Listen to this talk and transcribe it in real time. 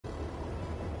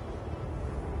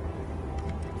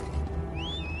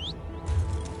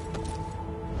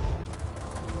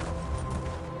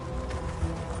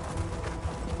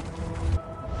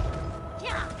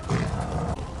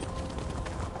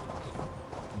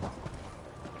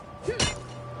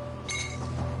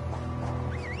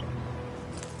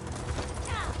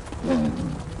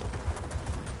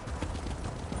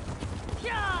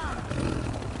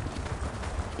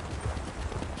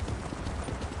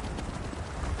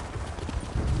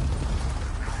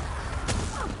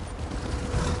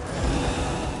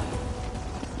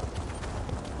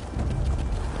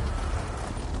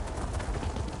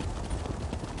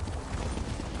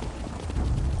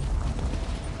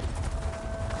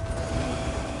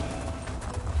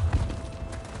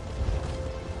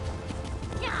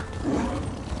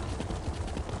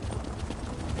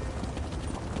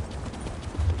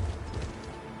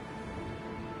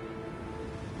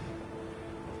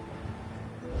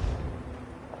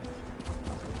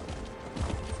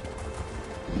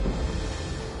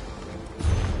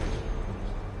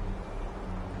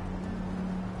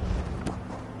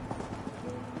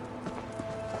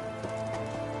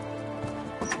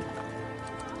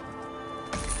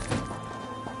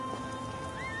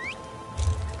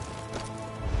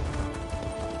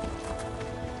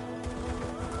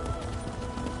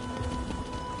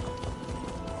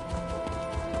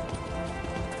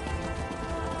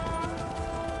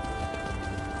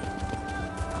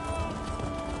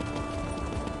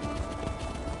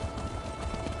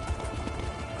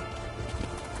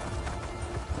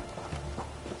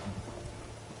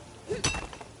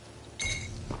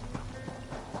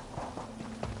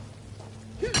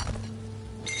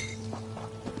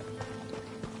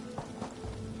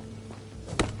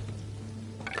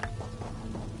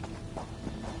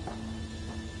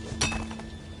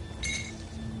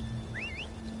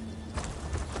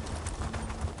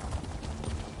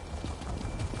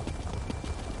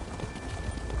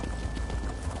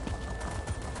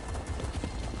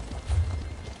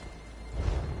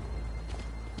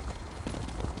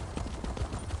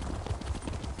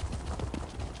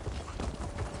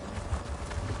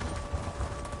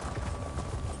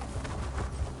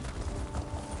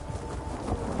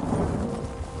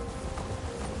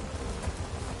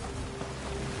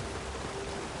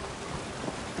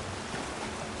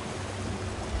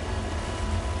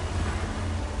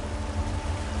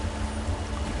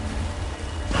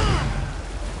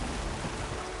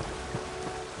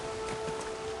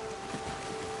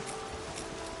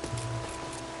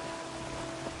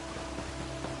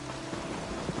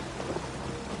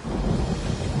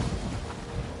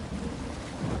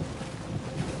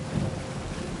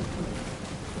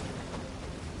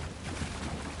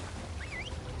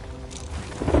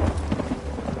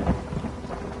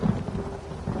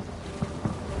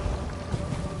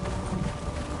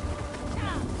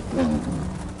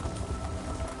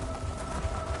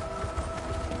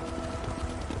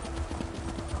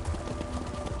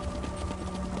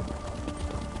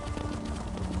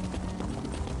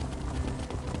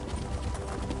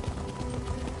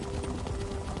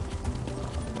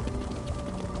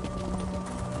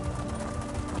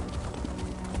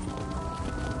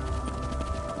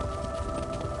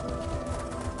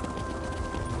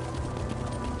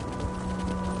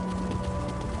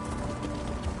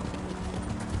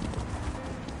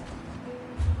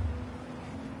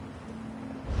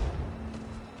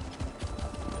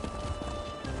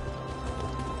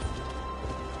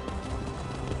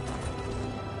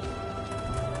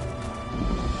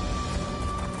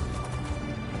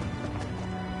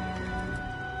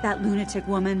That lunatic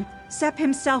woman. Sepp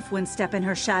himself wouldn't step in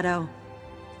her shadow.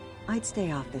 I'd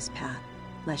stay off this path,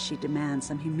 lest she demand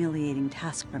some humiliating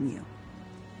task from you.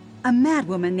 A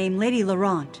madwoman named Lady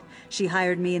Laurent. She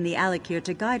hired me in the Alikir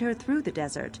to guide her through the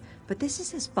desert, but this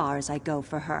is as far as I go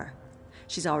for her.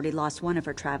 She's already lost one of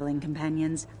her traveling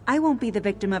companions. I won't be the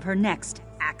victim of her next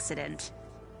accident.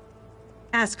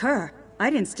 Ask her. I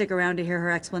didn't stick around to hear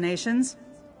her explanations.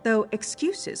 Though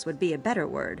excuses would be a better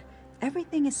word.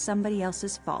 Everything is somebody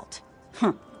else's fault.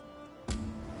 Huh.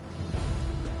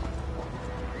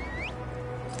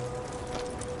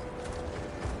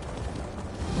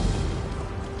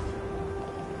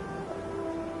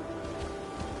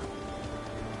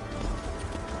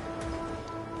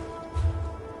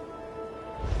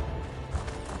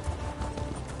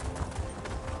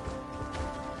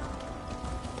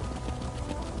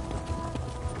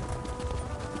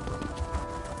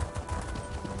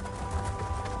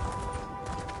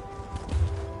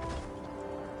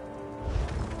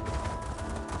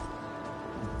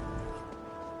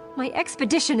 My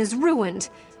expedition is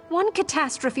ruined. One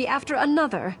catastrophe after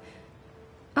another.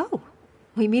 Oh,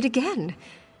 we meet again.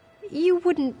 You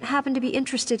wouldn't happen to be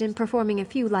interested in performing a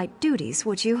few light duties,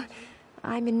 would you?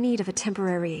 I'm in need of a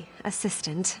temporary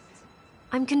assistant.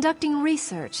 I'm conducting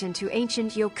research into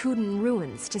ancient Yokuden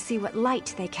ruins to see what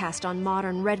light they cast on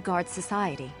modern Redguard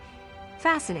society.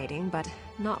 Fascinating, but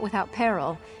not without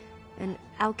peril. An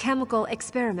alchemical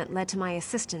experiment led to my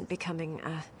assistant becoming,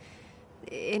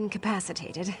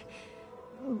 incapacitated.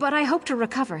 But I hope to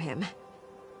recover him.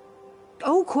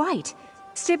 Oh, quite.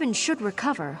 Stibben should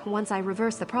recover once I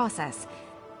reverse the process.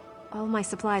 All my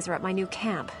supplies are at my new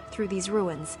camp, through these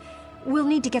ruins. We'll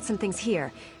need to get some things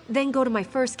here, then go to my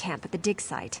first camp at the dig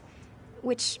site,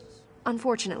 which,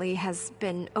 unfortunately, has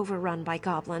been overrun by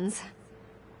goblins.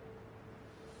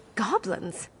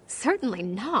 Goblins? Certainly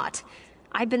not.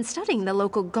 I've been studying the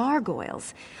local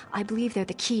gargoyles. I believe they're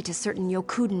the key to certain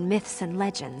Yokuden myths and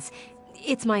legends.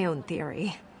 It's my own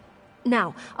theory.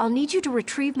 Now, I'll need you to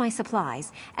retrieve my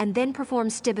supplies, and then perform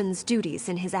Stibben's duties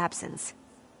in his absence.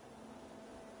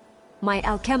 My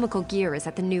alchemical gear is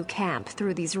at the new camp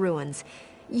through these ruins.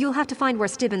 You'll have to find where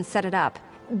Stibben set it up.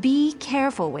 Be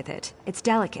careful with it. It's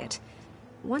delicate.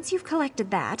 Once you've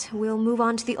collected that, we'll move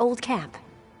on to the old camp.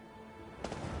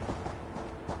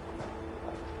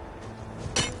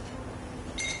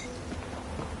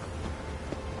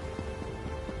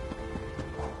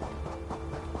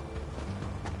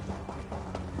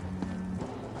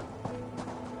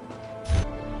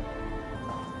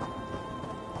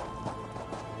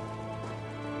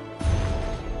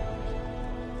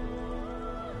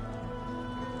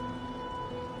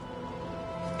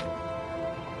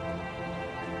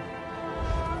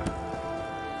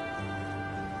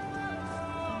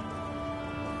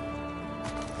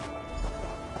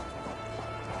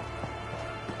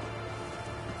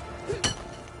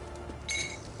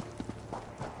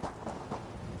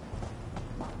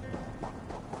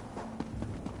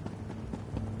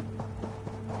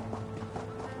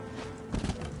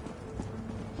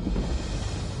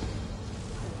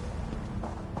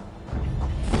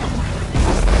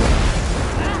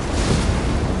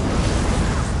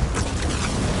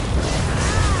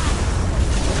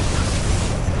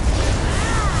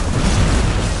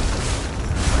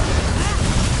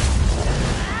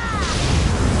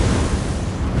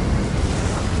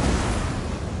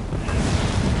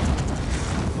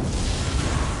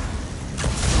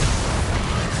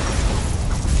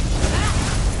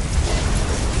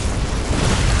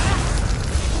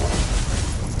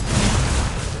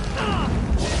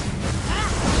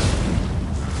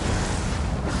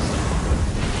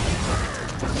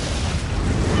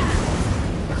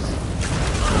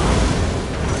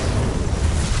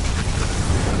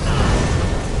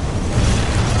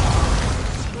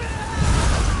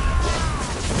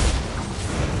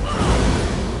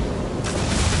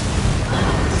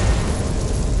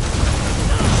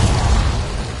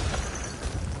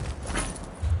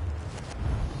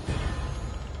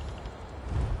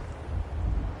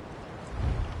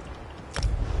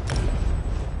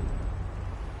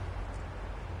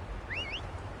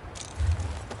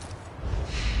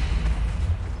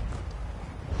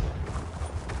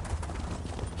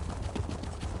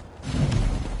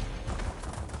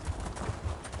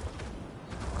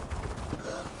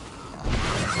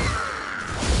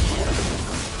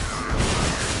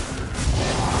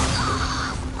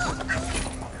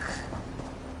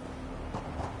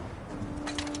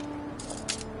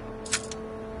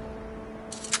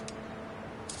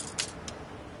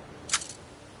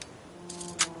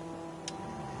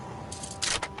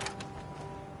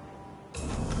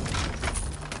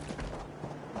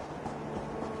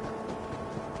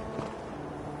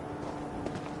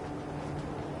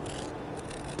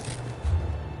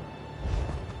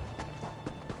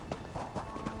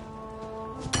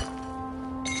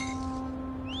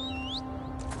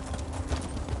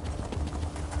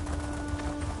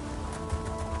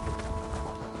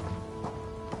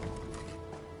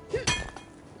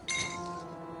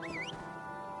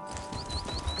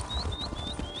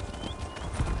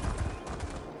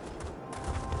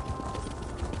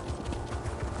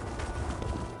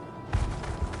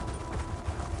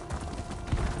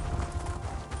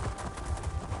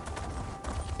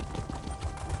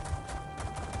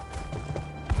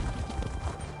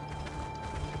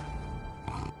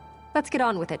 Let's get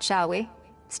on with it, shall we?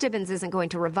 Stibbins isn't going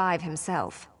to revive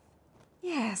himself.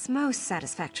 Yes, most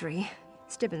satisfactory.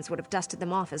 Stibbins would have dusted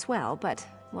them off as well, but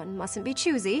one mustn't be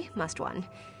choosy, must one?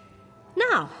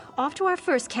 Now, off to our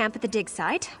first camp at the dig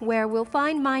site, where we'll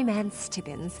find my man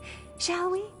Stibbins.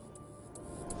 Shall we?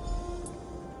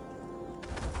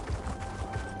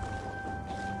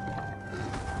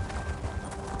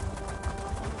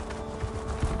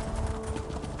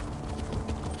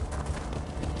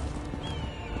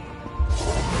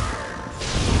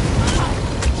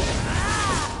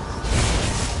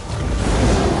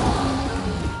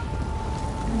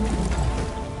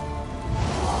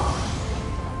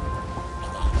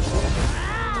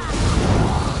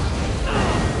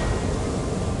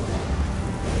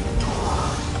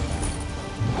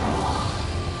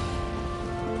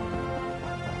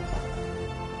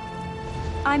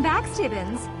 I'm back,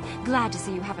 Stibbins. Glad to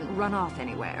see you haven't run off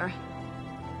anywhere.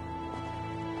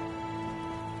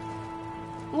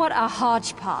 What a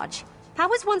hodgepodge.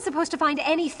 How is one supposed to find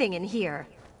anything in here?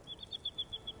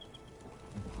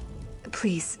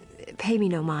 Please, pay me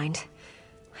no mind.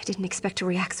 I didn't expect to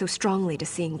react so strongly to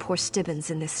seeing poor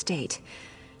Stibbins in this state.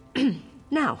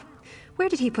 Now, where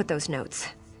did he put those notes?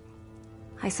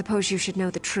 I suppose you should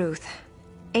know the truth.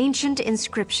 Ancient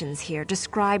inscriptions here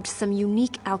described some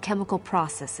unique alchemical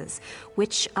processes,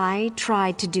 which I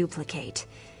tried to duplicate.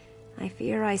 I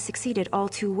fear I succeeded all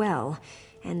too well,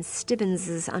 and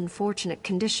Stibbins's unfortunate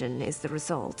condition is the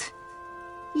result.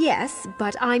 Yes,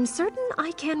 but I'm certain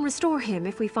I can restore him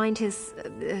if we find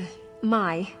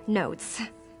my notes.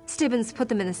 Stibbins put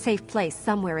them in a safe place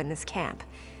somewhere in this camp.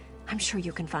 I'm sure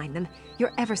you can find them.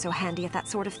 You're ever so handy at that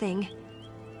sort of thing.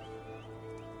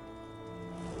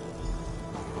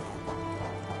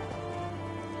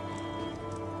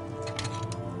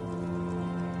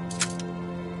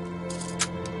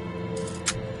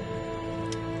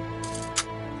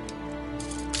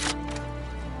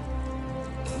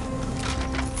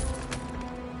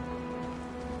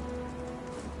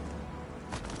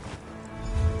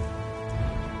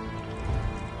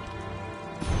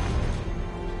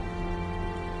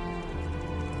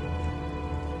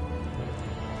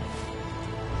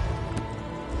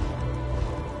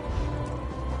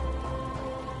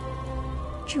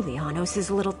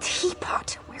 Julianos' little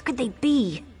teapot. Where could they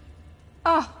be?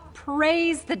 Oh,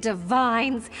 praise the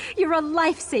divines. You're a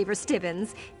lifesaver,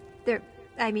 Stibbins.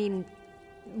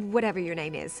 Whatever your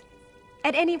name is.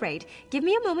 At any rate, give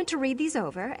me a moment to read these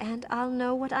over, and I'll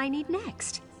know what I need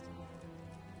next.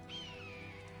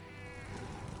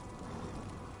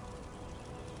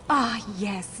 Ah,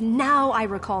 yes, now I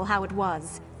recall how it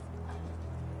was.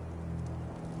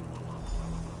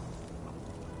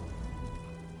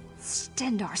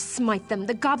 Stendarr smite them.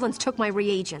 The goblins took my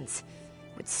reagents.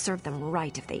 Would serve them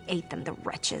right if they ate them, the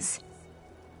wretches.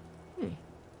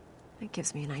 That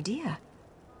gives me an idea.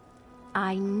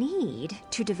 I need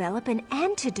to develop an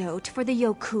antidote for the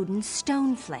Yokuden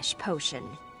Stoneflesh potion.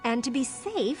 And to be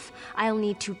safe, I'll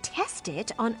need to test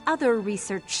it on other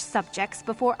research subjects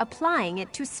before applying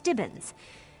it to Stibbins.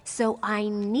 So I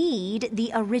need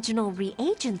the original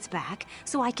reagents back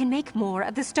so I can make more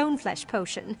of the Stoneflesh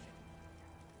potion.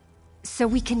 So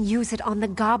we can use it on the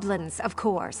goblins, of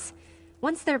course.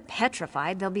 Once they're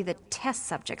petrified, they'll be the test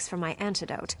subjects for my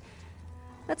antidote.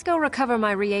 Let's go recover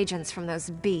my reagents from those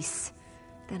beasts.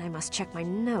 Then I must check my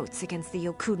notes against the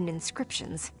Yokuden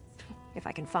inscriptions, if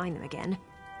I can find them again.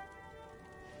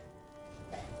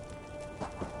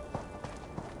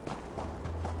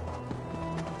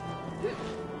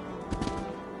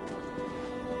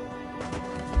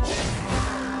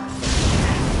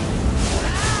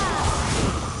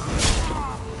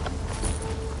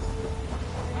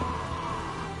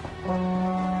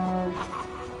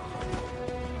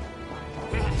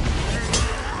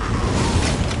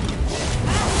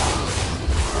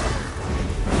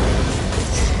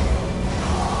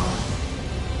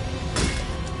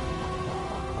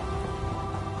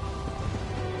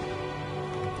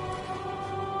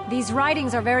 These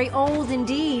writings are very old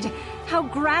indeed. How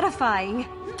gratifying.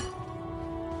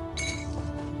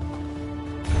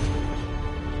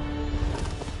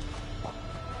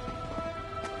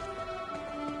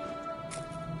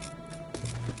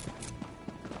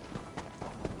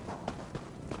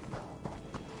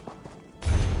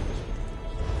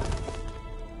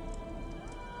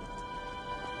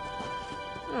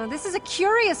 Oh, this is a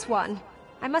curious one.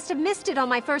 I must have missed it on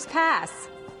my first pass.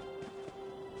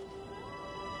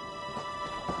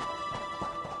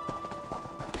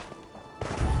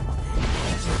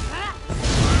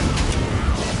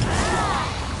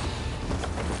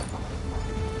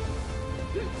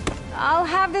 I'll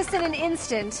have this in an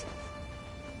instant.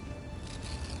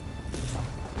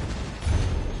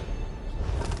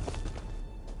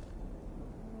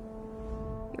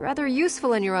 Rather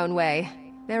useful in your own way.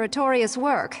 Meritorious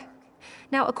work.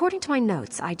 Now, according to my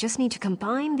notes, I just need to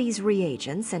combine these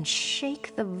reagents and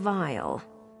shake the vial.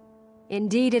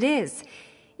 Indeed it is.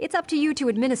 It's up to you to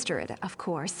administer it, of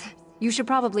course. You should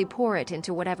probably pour it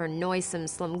into whatever noisome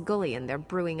slumgullion they're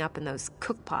brewing up in those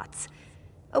cookpots.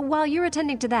 While you're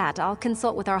attending to that, I'll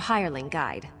consult with our hireling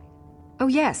guide. Oh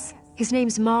yes, his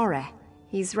name's Mare.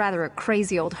 He's rather a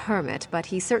crazy old hermit, but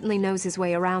he certainly knows his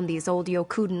way around these old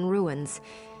Yokuden ruins.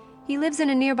 He lives in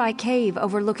a nearby cave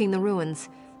overlooking the ruins.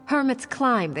 Hermit's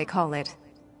Climb, they call it.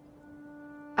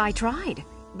 I tried,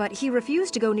 but he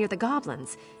refused to go near the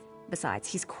goblins. Besides,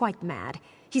 he's quite mad.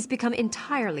 He's become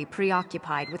entirely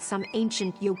preoccupied with some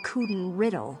ancient Yokuden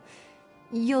riddle.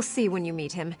 You'll see when you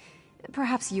meet him.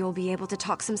 Perhaps you'll be able to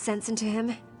talk some sense into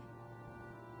him.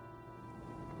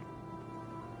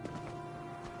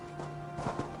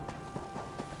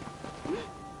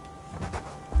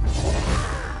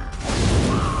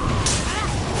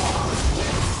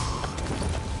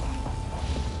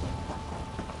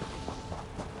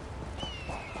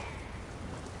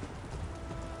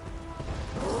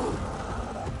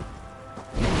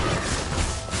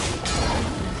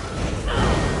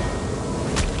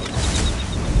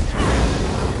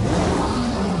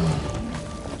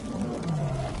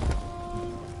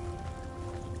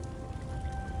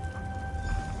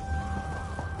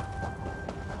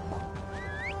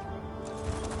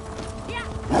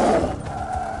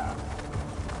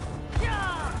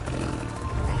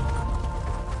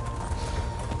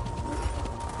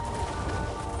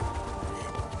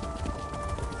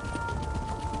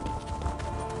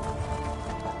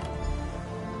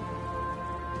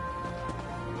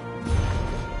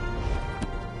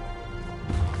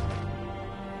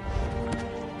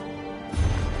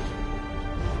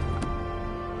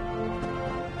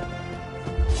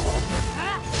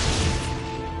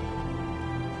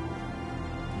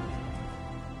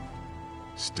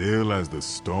 Still as the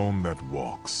stone that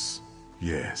walks.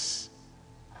 Yes.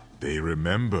 They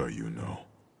remember, you know.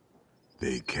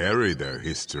 They carry their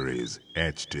histories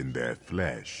etched in their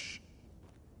flesh.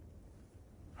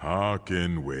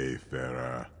 Hearken,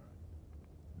 wayfarer.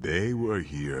 They were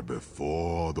here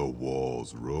before the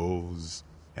walls rose,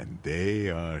 and they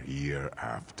are here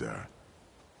after.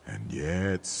 And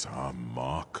yet some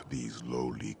mock these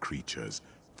lowly creatures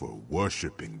for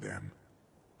worshipping them.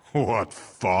 What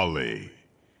folly!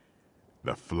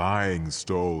 The flying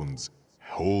stones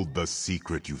hold the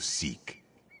secret you seek.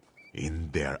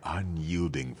 In their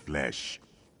unyielding flesh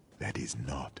that is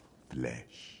not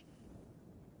flesh.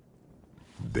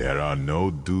 There are no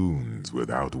dunes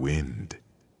without wind.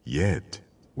 Yet,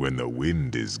 when the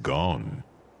wind is gone,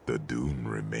 the dune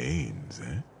remains,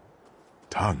 eh?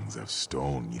 Tongues of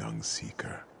stone, young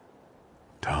seeker.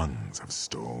 Tongues of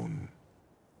stone.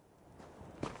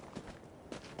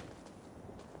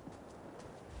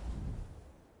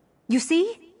 You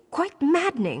see? Quite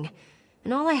maddening.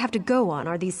 And all I have to go on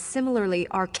are these similarly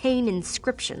arcane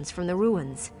inscriptions from the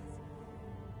ruins.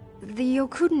 The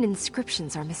Yokuden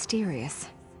inscriptions are mysterious.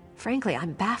 Frankly,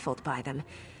 I'm baffled by them.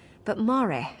 But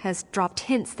Mare has dropped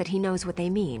hints that he knows what they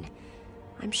mean.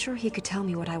 I'm sure he could tell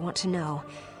me what I want to know,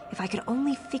 if I could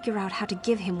only figure out how to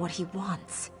give him what he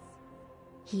wants.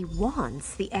 He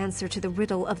wants the answer to the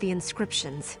riddle of the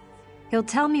inscriptions. He'll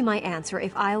tell me my answer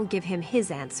if I'll give him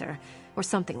his answer, or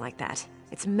something like that.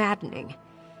 It's maddening.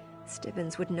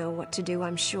 Stibbons would know what to do,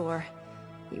 I'm sure.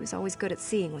 He was always good at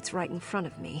seeing what's right in front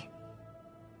of me.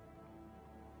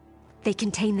 They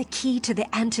contain the key to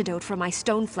the antidote for my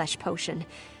stoneflesh potion.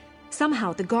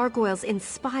 Somehow, the gargoyles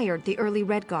inspired the early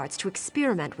Redguards to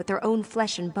experiment with their own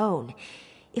flesh and bone.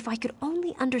 If I could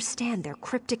only understand their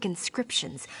cryptic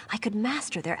inscriptions, I could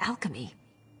master their alchemy.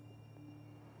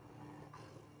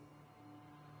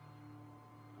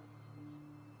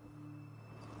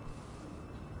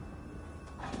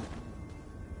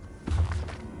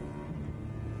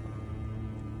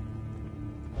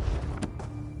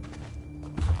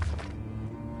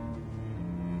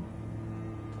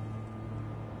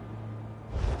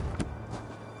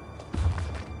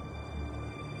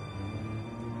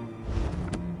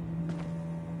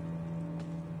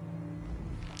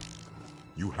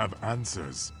 You have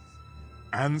answers.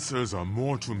 Answers are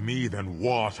more to me than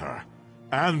water.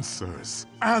 Answers!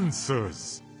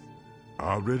 Answers!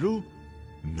 A riddle?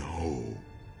 No.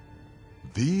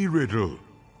 The riddle.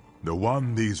 The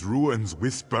one these ruins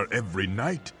whisper every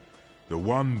night. The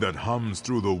one that hums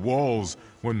through the walls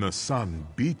when the sun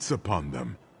beats upon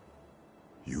them.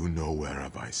 You know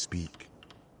whereof I speak.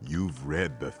 You've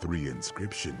read the 3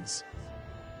 inscriptions.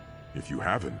 If you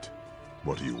haven't,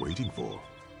 what are you waiting for?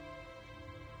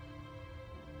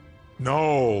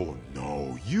 No,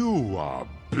 you are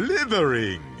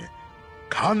blithering.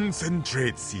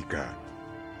 Concentrate, Seeker.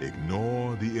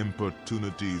 Ignore the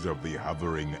importunities of the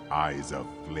hovering eyes of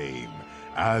flame,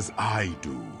 as I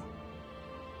do.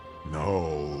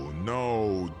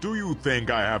 No, do you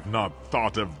think I have not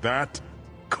thought of that?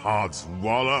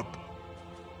 Codswallop?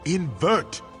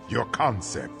 Invert your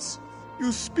concepts.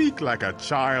 You speak like a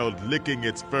child licking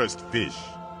its first fish.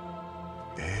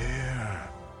 There.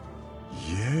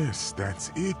 Yes,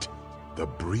 that's it. The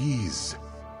breeze.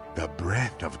 The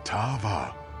breath of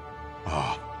Tava.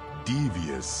 Ah,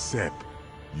 devious Sep.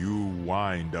 You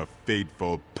wind a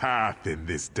fateful path in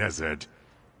this desert.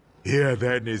 Here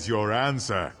then is your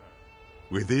answer.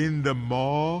 Within the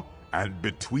maw and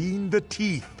between the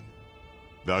teeth.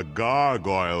 The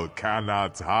gargoyle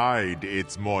cannot hide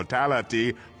its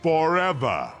mortality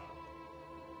forever.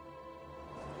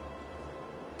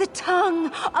 The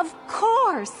tongue, of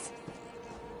course!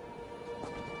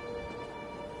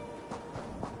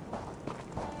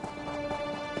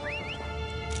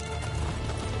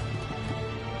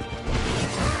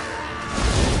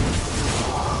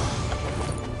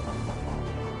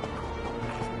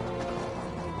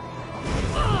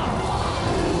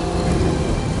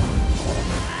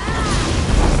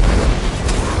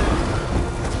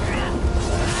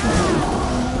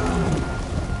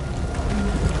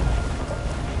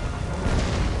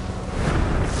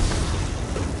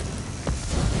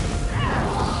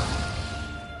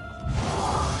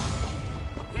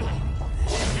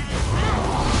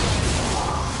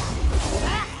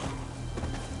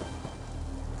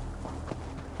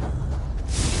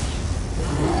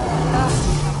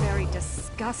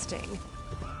 Disgusting.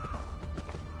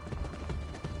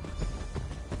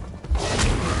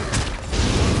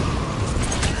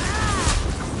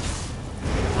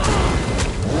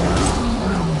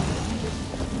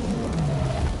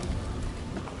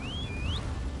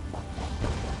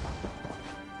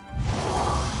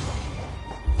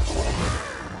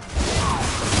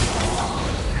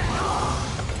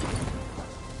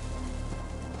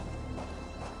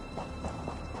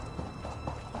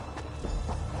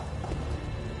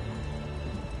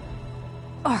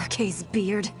 Arkay's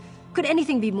beard. Could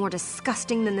anything be more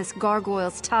disgusting than this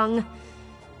gargoyle's tongue?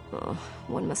 Oh,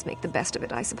 one must make the best of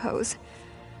it, I suppose.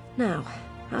 Now,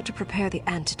 how to prepare the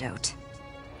antidote.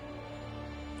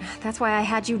 That's why I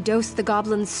had you dose the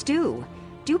goblin's stew.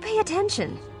 Do pay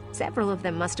attention. Several of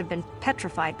them must have been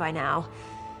petrified by now.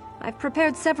 I've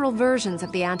prepared several versions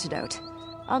of the antidote.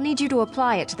 I'll need you to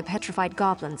apply it to the petrified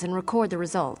goblins and record the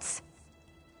results.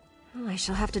 Well, I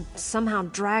shall have to somehow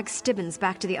drag Stibbins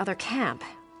back to the other camp.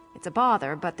 It's a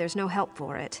bother, but there's no help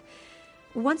for it.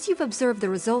 Once you've observed the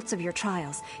results of your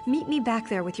trials, meet me back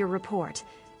there with your report.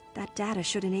 That data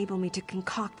should enable me to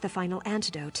concoct the final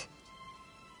antidote.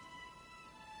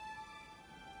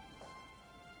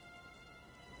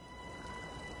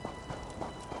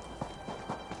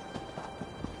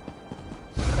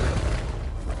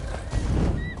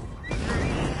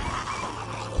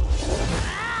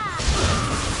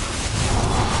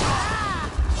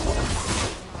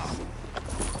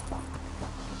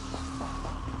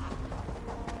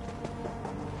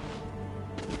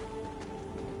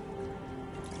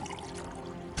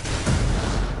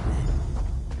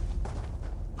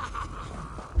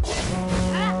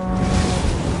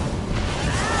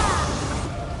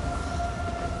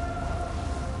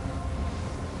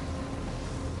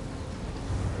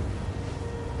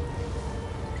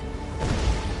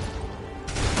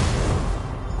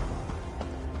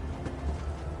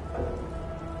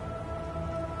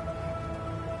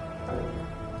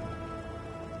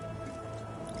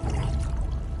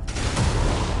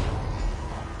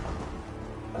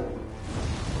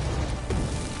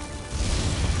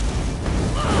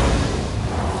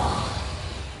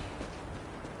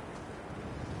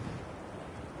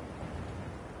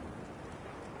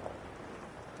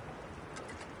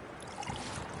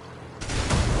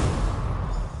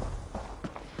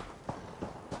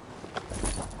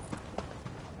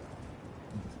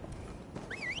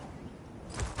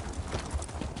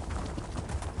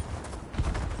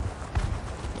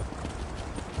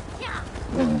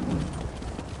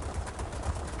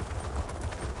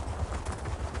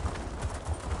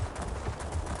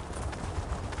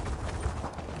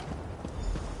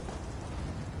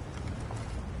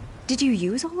 Did you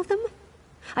use all of them?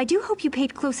 I do hope you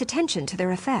paid close attention to their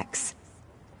effects.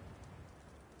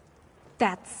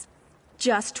 That's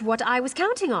just what I was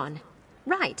counting on.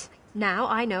 Right. Now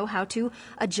I know how to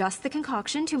adjust the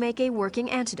concoction to make a working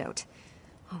antidote.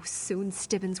 Oh, soon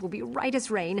Stibbins will be right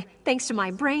as rain, thanks to my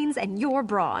brains and your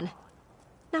brawn.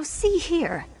 Now see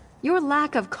here. Your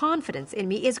lack of confidence in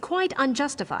me is quite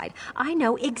unjustified. I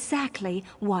know exactly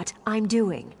what I'm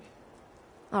doing.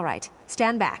 All right,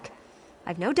 stand back.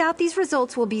 I've no doubt these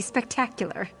results will be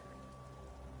spectacular.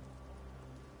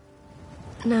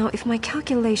 Now, if my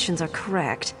calculations are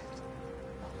correct,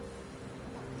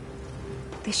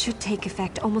 they should take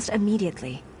effect almost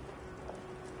immediately.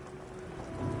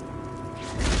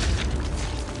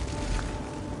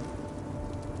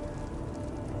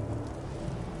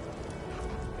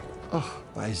 Oh,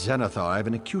 by Zenithar, I have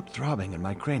an acute throbbing in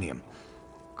my cranium.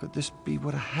 Could this be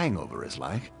what a hangover is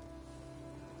like?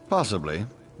 Possibly,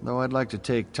 though I'd like to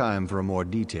take time for a more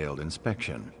detailed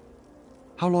inspection.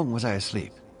 How long was I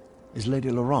asleep? Is Lady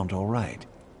Laurent all right?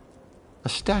 A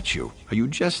statue? Are you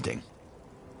jesting?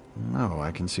 No,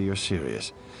 I can see you're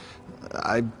serious.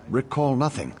 I recall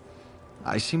nothing.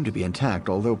 I seem to be intact,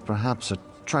 although perhaps a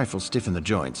trifle stiff in the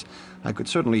joints. I could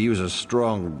certainly use a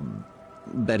strong...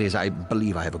 That is, I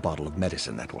believe I have a bottle of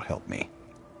medicine that will help me.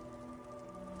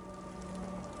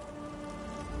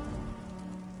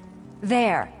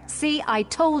 There. See, I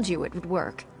told you it would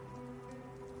work.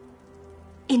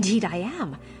 Indeed I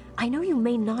am. I know you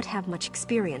may not have much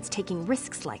experience taking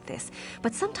risks like this,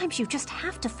 but sometimes you just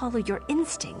have to follow your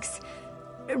instincts.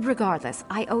 Regardless,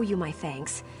 I owe you my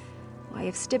thanks. Why,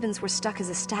 if Stibbons were stuck as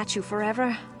a statue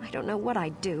forever, I don't know what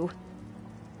I'd do.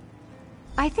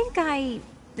 I think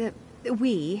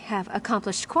we have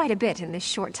accomplished quite a bit in this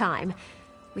short time.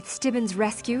 With Stibbons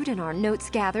rescued and our notes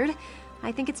gathered,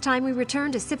 I think it's time we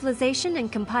returned to civilization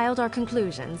and compiled our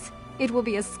conclusions. It will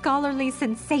be a scholarly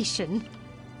sensation.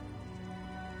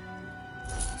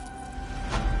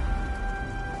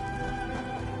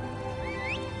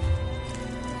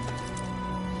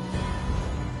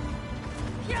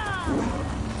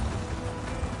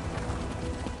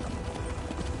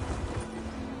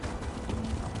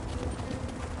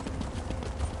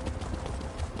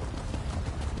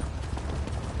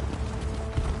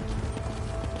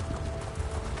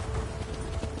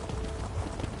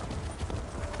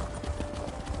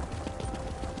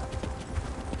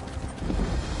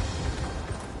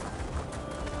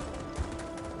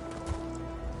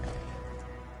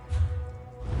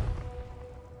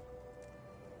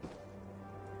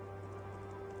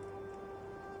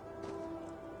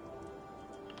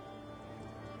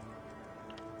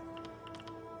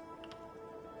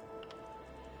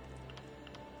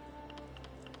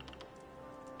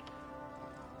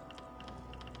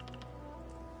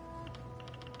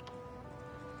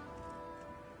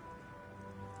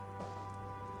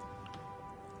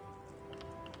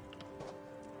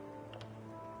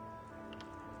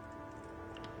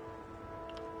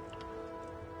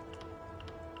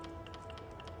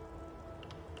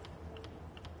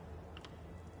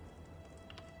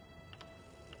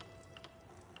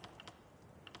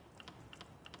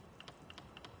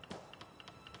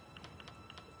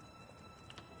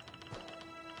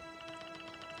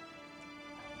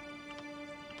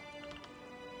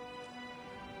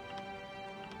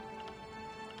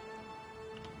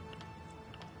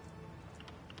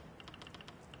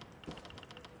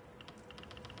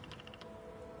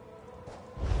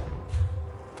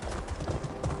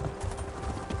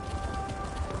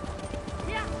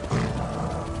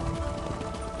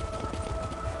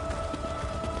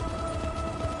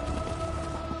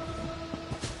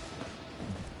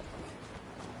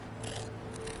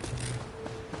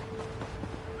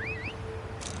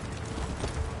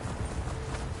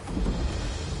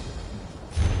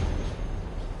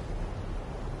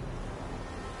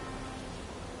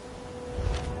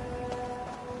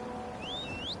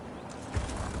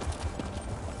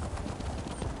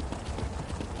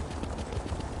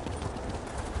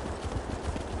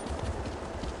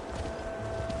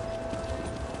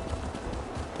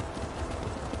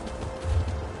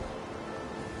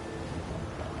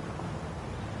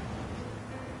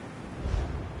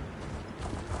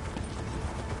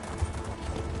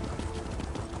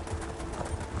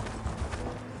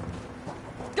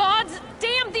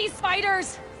 These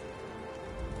spiders!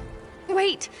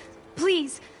 Wait,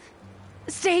 please.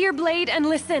 Stay your blade and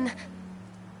listen.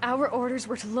 Our orders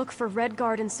were to look for Red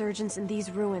Guard insurgents in these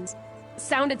ruins.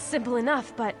 Sounded simple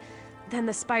enough, but then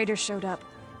the spiders showed up.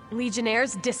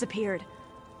 Legionnaires disappeared.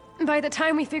 By the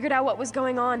time we figured out what was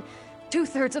going on,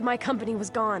 2/3 of my company was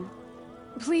gone.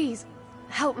 Please,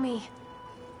 help me.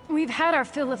 We've had our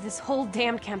fill of this whole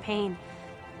damned campaign.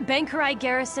 Bangkorai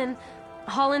Garrison,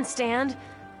 Holland Stand,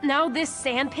 now this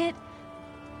sandpit.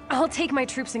 I'll take my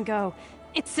troops and go.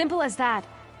 It's simple as that.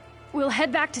 We'll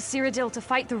head back to Cyrodiil to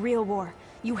fight the real war.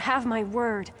 You have my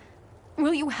word.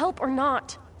 Will you help or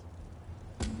not?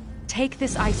 Take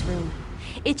this ice rune.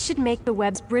 It should make the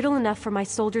webs brittle enough for my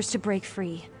soldiers to break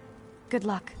free. Good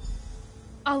luck.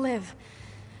 I'll live.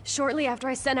 Shortly after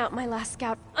I sent out my last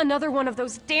scout, another one of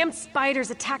those damn spiders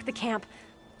attacked the camp.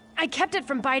 I kept it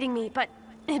from biting me, but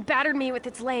it battered me with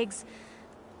its legs.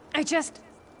 I just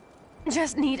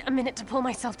need a minute to pull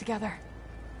myself together.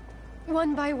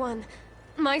 One by one,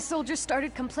 my soldiers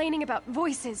started complaining about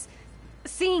voices,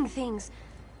 seeing things.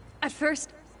 At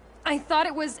first, I thought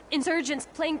it was insurgents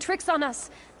playing tricks on us.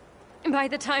 By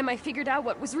the time I figured out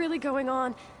what was really going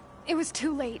on, it was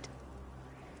too late.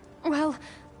 Well,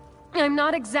 I'm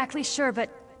not exactly sure, but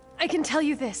I can tell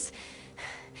you this.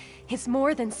 It's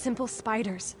more than simple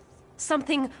spiders.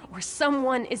 Something or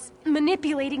someone is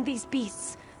manipulating these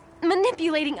beasts.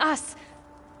 Manipulating us.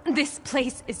 This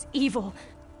place is evil.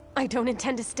 I don't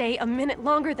intend to stay a minute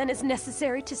longer than is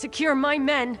necessary to secure my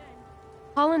men.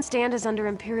 Holland's Stand is under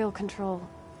Imperial control.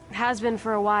 Has been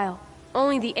for a while.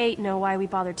 Only the 8 know why we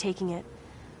bothered taking it.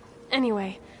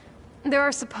 Anyway, there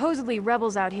are supposedly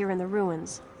rebels out here in the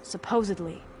ruins.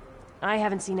 Supposedly. I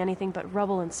haven't seen anything but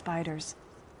rubble and spiders.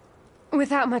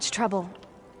 Without much trouble.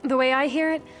 The way I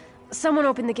hear it, someone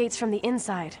opened the gates from the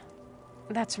inside.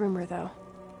 That's rumor, though.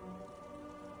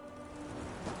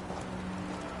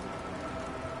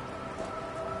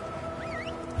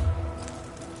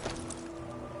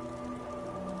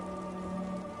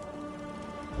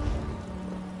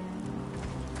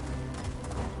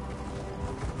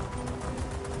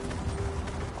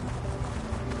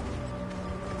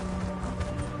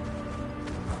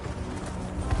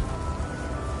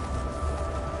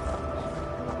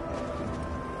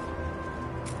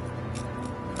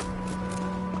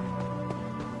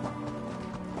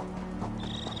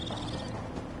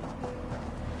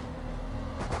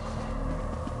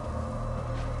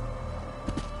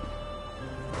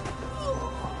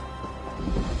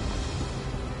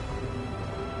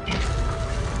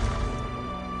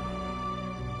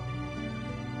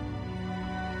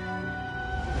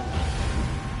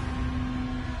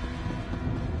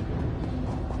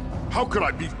 How could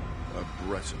I be...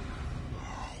 Breton.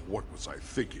 What was I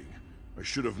thinking? I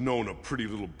should have known a pretty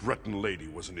little Breton lady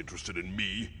wasn't interested in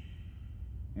me.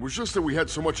 It was just that we had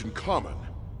so much in common.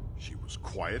 She was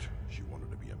quiet, she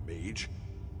wanted to be a mage,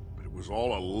 but it was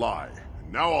all a lie,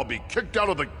 and now I'll be kicked out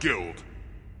of the guild.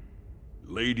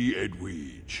 Lady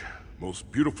Edwige,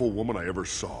 most beautiful woman I ever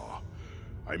saw.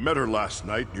 I met her last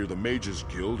night near the Mages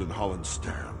Guild in Holland's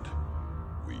Stand.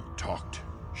 We talked,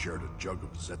 shared a jug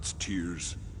of Zet's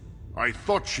tears. I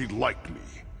thought she liked me.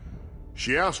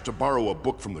 She asked to borrow a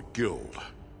book from the guild,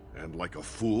 and like a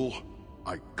fool,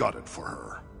 I got it for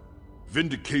her.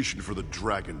 Vindication for the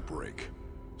Dragon Break.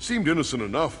 Seemed innocent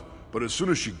enough, but as soon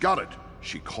as she got it,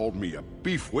 she called me a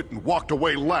beefwit and walked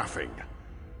away laughing.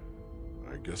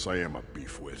 I guess I am a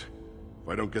beefwit. If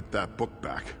I don't get that book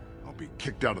back, I'll be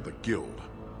kicked out of the guild.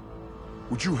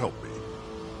 Would you help me?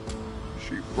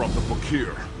 She brought the book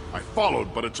here. I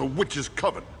followed, but it's a witch's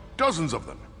coven. Dozens of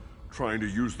them. Trying to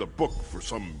use the book for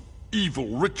some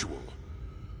evil ritual.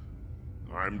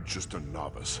 I'm just a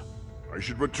novice. I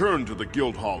should return to the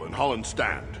guild hall in Holland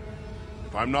Stand.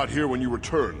 If I'm not here when you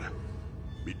return,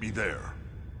 meet me there.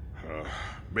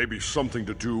 Maybe something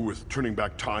to do with turning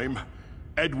back time?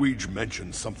 Edwige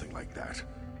mentioned something like that.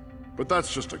 But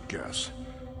that's just a guess.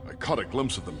 I caught a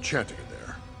glimpse of them chanting in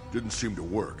there. Didn't seem to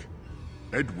work.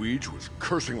 Edwige was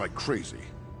cursing like crazy.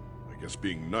 I guess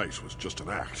being nice was just an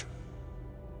act.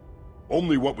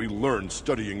 Only what we learned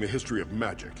studying the history of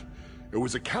magic. It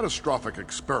was a catastrophic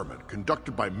experiment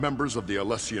conducted by members of the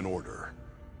Alessian Order.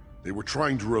 They were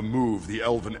trying to remove the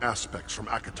elven aspects from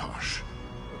Akatosh,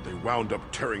 but they wound up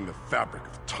tearing the fabric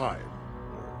of time,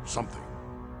 or something.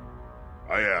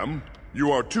 I am.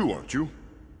 You are too, aren't you?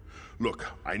 Look,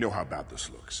 I know how bad this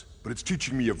looks, but it's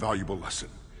teaching me a valuable lesson.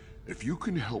 If you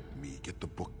can help me get the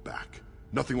book back,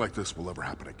 nothing like this will ever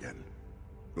happen again.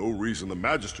 No reason the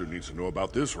Magister needs to know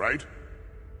about this, right?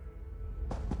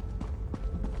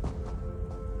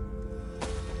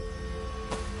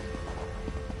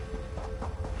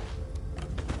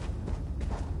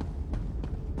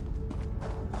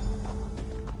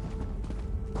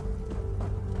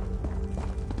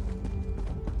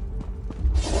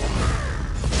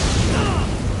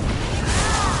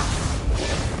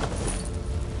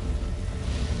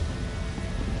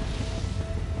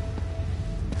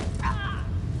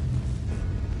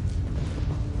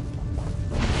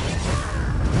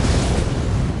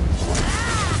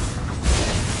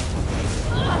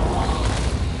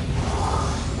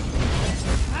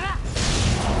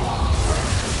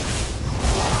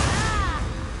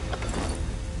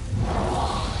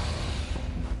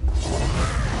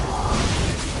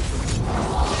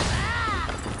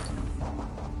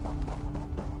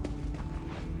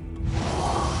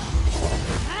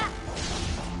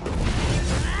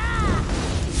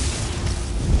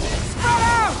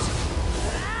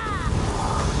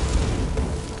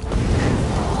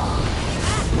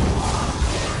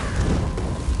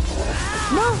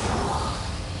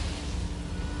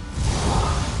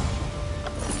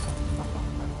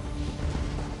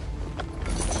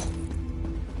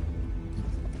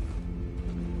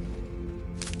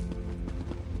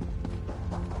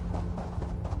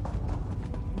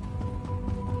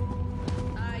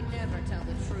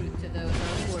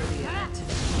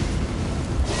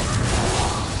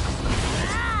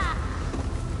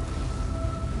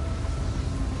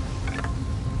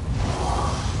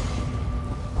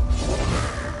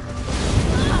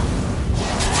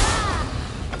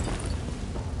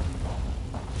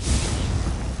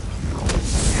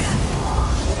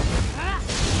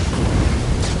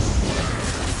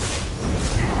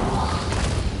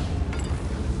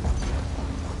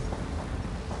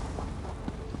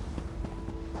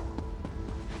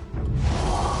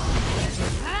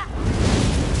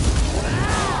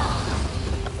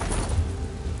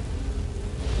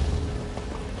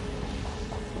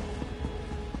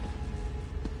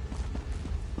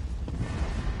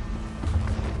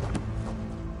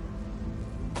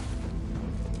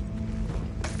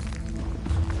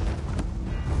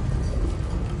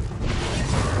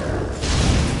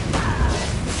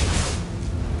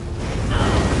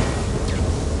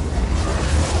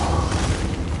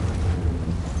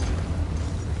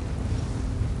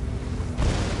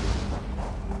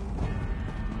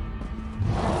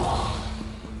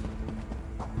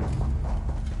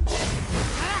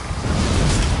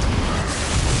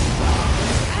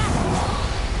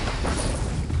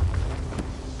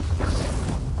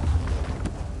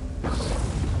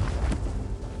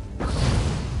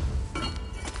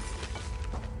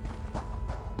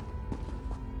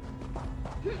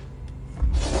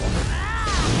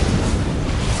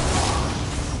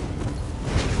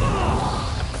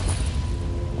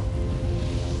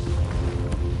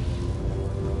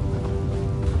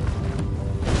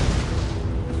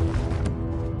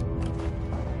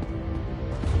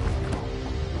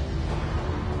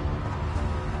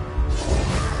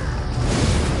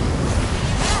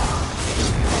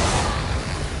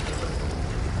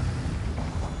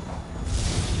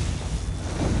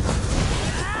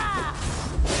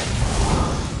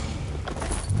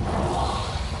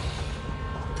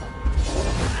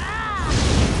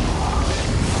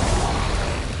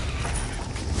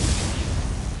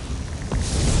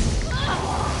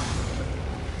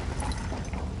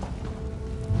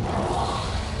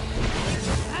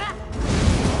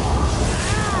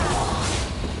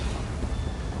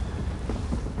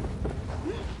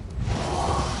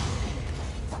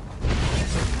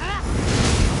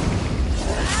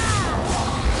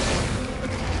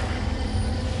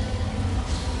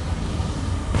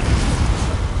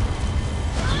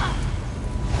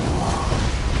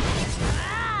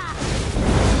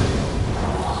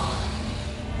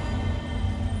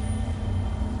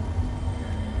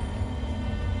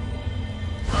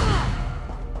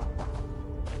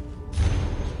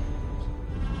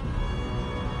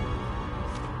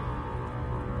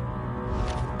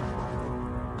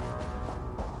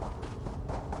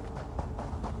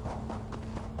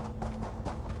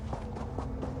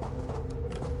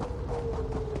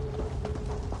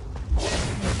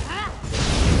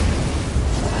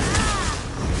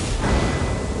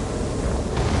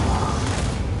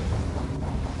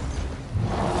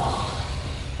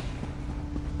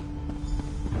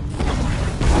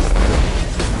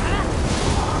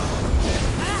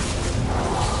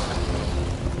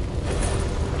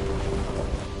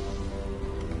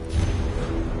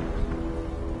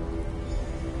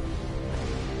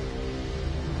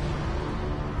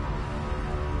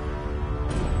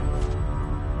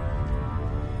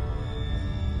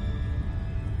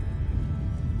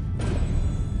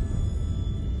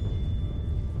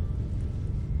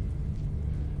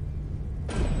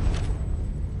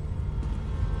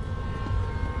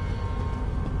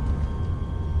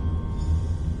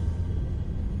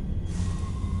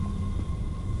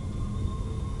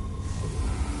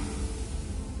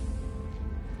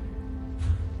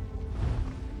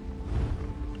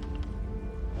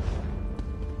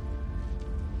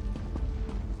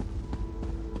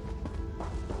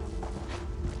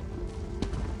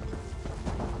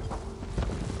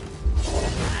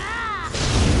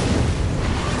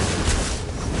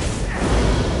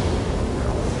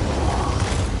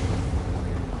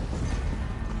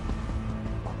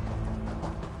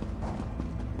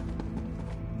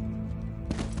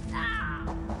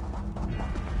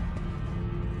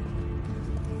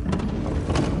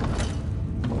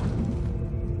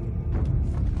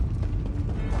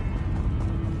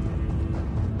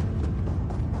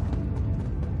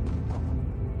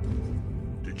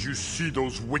 you see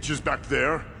those witches back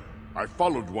there? I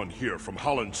followed one here from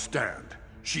Holland's stand.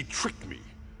 She tricked me.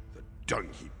 The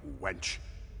dung-heap wench.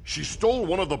 She stole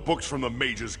one of the books from the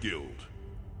Mages Guild.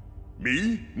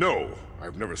 Me? No.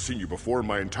 I've never seen you before in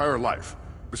my entire life.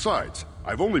 Besides,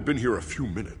 I've only been here a few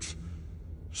minutes.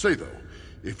 Say though,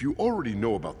 if you already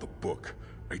know about the book,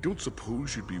 I don't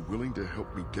suppose you'd be willing to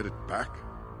help me get it back?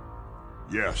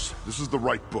 Yes, this is the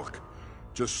right book.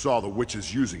 Just saw the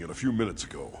witches using it a few minutes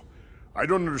ago. I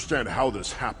don't understand how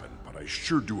this happened, but I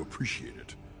sure do appreciate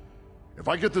it. If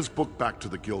I get this book back to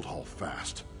the guild hall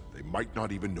fast, they might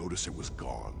not even notice it was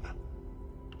gone.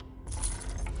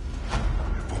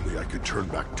 If only I could turn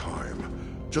back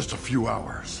time. Just a few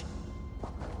hours.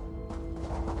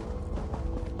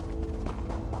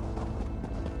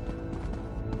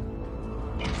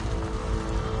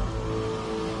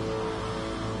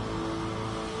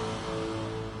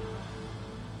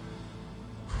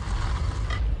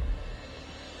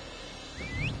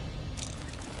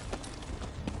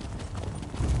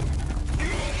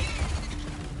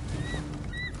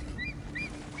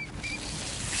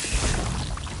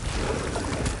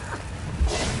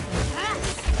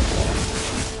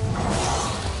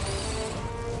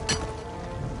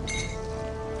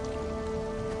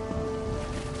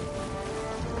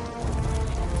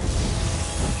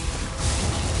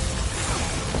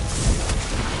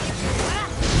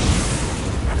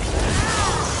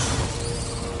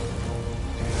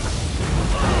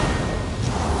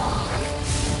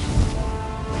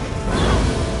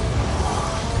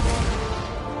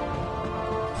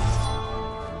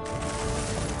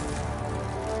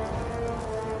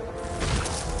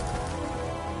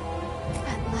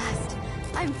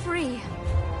 I'm free.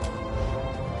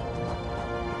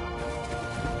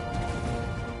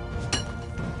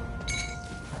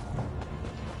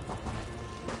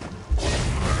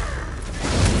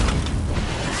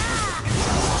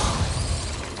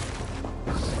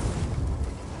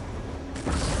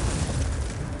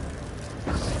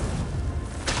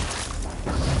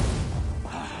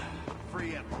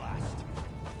 Free at last.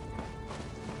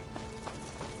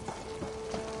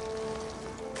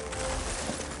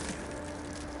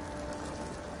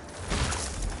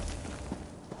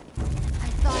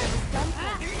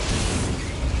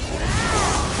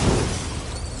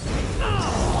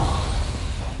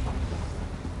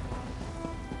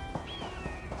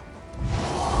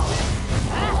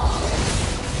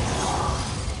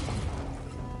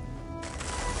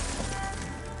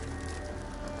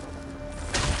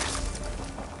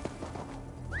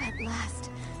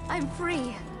 I'm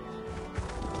free.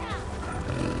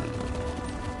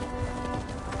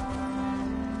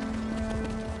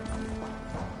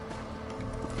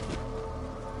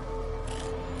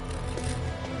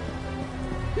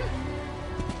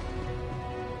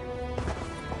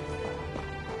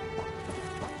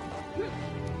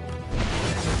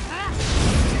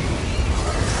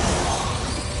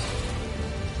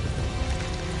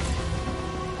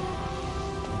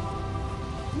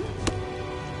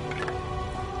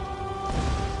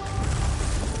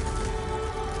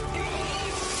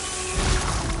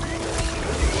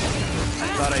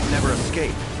 Thought I'd never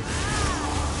escape.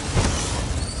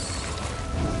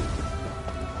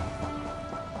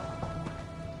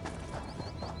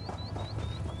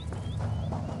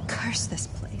 Curse this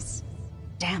place.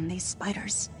 Damn these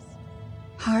spiders.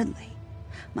 Hardly.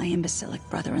 My imbecilic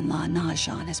brother-in-law,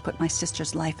 Najan, has put my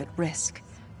sister's life at risk.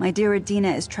 My dear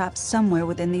Adina is trapped somewhere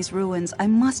within these ruins. I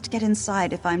must get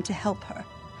inside if I'm to help her.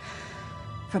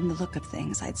 From the look of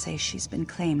things, I'd say she's been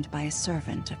claimed by a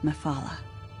servant of Mephala.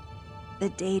 The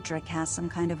Daedric has some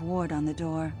kind of ward on the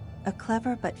door. A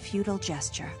clever but futile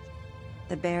gesture.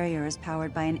 The barrier is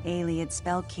powered by an Ayleid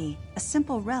spell key, a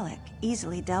simple relic,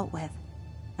 easily dealt with.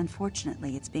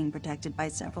 Unfortunately, it's being protected by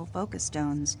several focus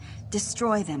stones.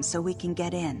 Destroy them so we can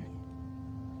get in.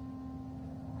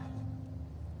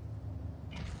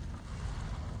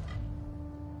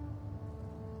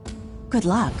 Good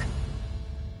luck.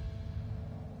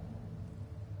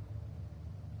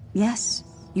 Yes,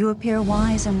 you appear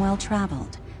wise and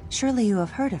well-traveled. Surely you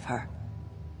have heard of her.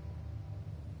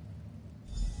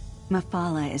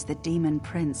 Mephala is the demon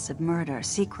prince of murder,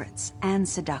 secrets, and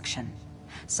seduction.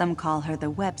 Some call her the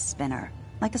web spinner,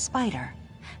 like a spider.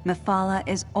 Mephala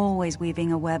is always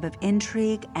weaving a web of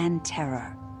intrigue and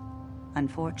terror.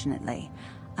 Unfortunately,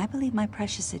 I believe my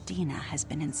precious Adina has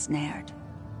been ensnared.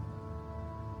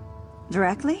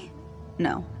 Directly?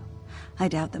 No. I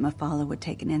doubt that Mephala would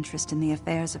take an interest in the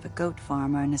affairs of a goat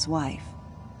farmer and his wife.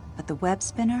 But the web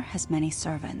spinner has many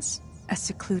servants. A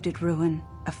secluded ruin,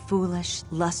 a foolish,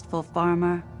 lustful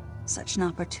farmer. Such an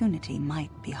opportunity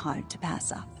might be hard to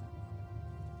pass up.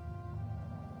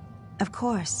 Of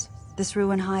course. This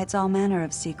ruin hides all manner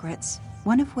of secrets,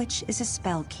 one of which is a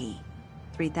spell key.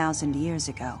 3,000 years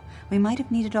ago, we might have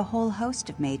needed a whole host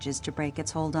of mages to break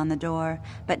its hold on the door,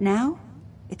 but now,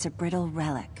 it's a brittle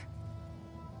relic.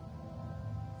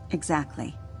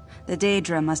 Exactly. The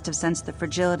Daedra must have sensed the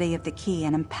fragility of the key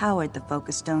and empowered the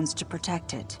focus stones to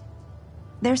protect it.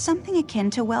 There's something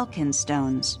akin to Welkin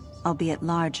stones, albeit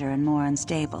larger and more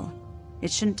unstable.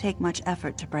 It shouldn't take much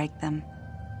effort to break them.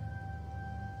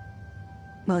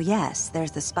 Well, yes,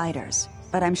 there's the spiders,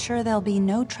 but I'm sure there'll be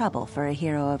no trouble for a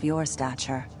hero of your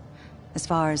stature. As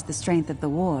far as the strength of the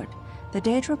ward, the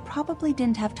Daedra probably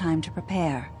didn't have time to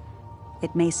prepare.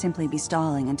 It may simply be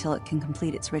stalling until it can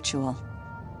complete its ritual.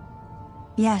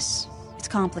 Yes, it's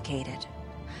complicated.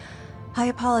 I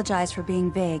apologize for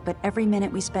being vague, but every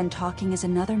minute we spend talking is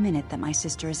another minute that my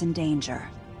sister is in danger.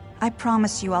 I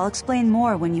promise you I'll explain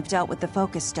more when you've dealt with the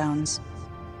focus stones.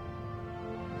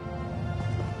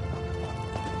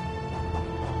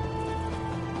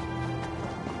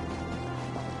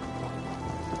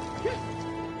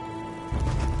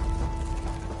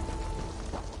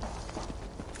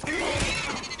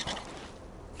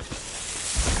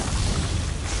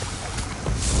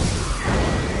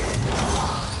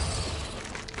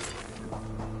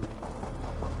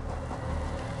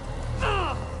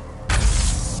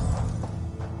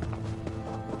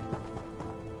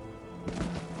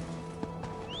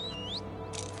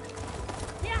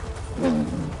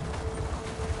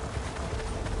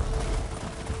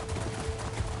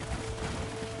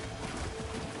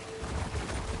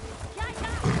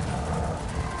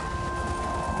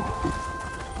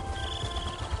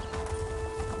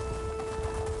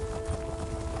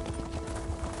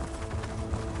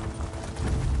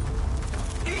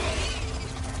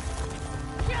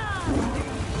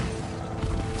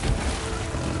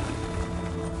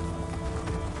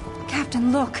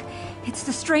 Captain, look! It's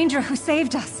the stranger who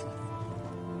saved us!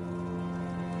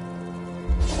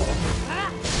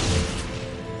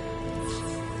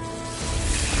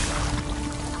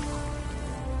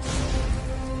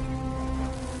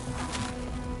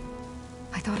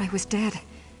 I thought I was dead.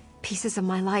 Pieces of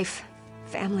my life.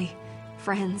 Family,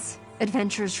 friends,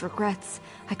 adventures, regrets.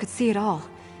 I could see it all.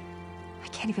 I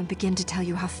can't even begin to tell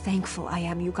you how thankful I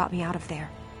am you got me out of there.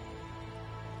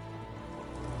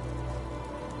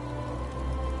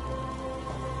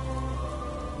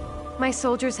 My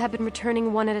soldiers have been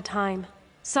returning one at a time.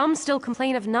 Some still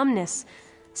complain of numbness.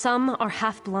 Some are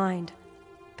half blind.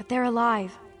 But they're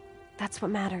alive. That's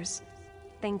what matters.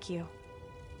 Thank you.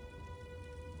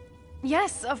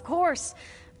 Yes, of course.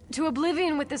 To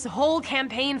oblivion with this whole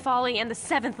campaign folly and the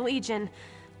 7th Legion.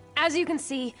 As you can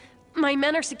see, my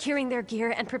men are securing their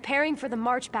gear and preparing for the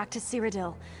march back to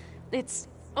Cyrodiil. It's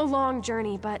a long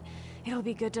journey, but it'll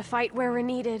be good to fight where we're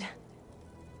needed.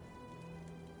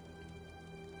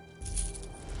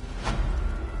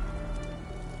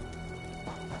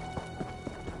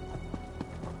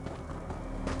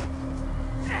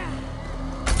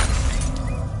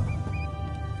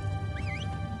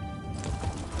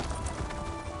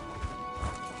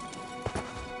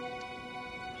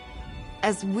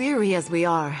 As weary as we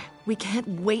are, we can't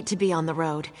wait to be on the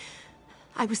road.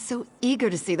 I was so eager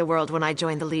to see the world when I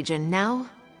joined the Legion. Now,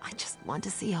 I just want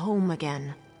to see home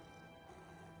again.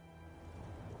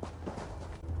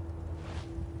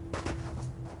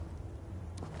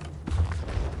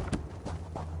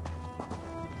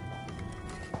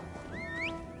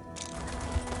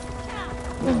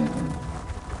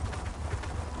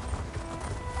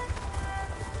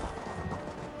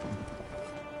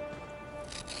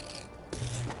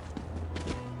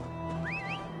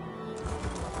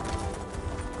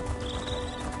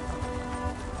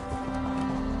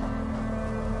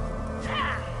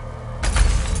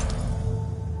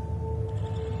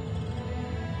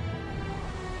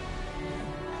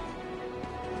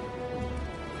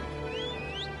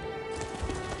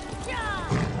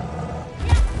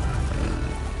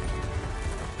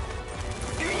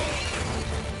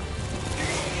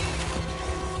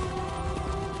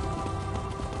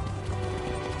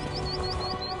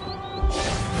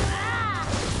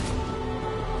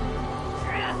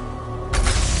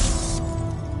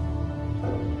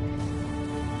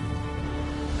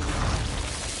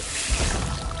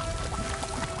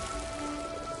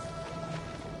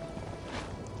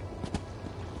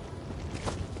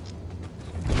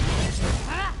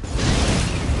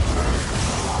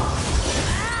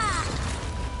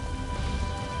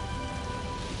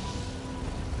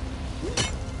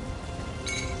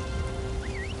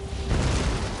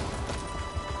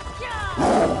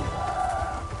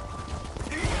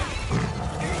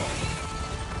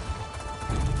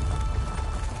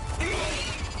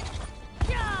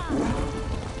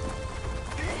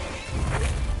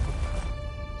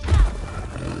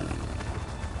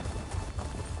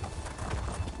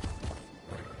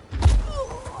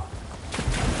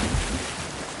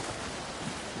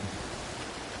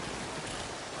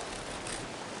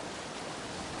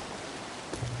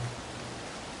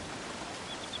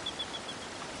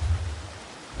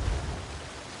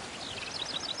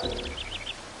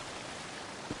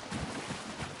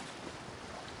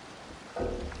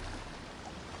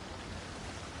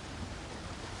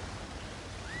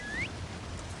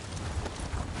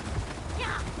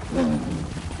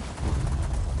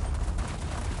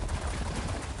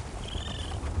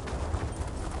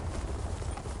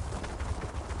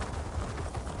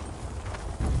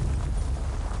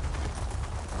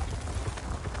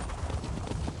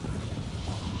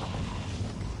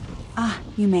 Ah,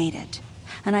 you made it.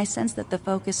 And I sense that the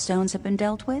focus stones have been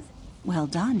dealt with? Well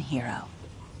done, hero.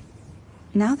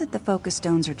 Now that the focus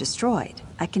stones are destroyed,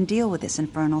 I can deal with this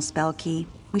infernal spell key.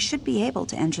 We should be able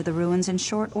to enter the ruins in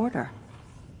short order.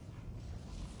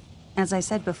 As I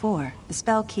said before, the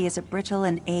spell key is a brittle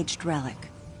and aged relic.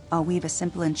 I'll weave a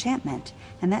simple enchantment,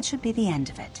 and that should be the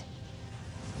end of it.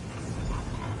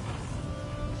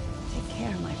 Take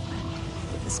care, my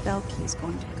friend. The spell key is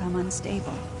going to become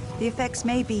unstable. The effects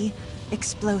may be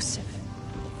explosive.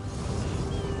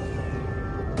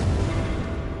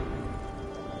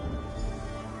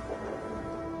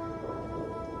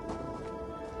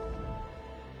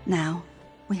 Now,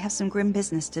 we have some grim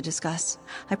business to discuss.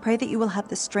 I pray that you will have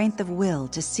the strength of will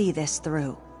to see this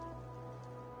through.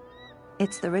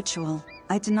 It's the ritual.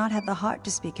 I did not have the heart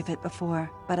to speak of it before,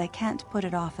 but I can't put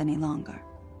it off any longer.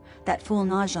 That fool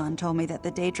Najan told me that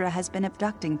the Daedra has been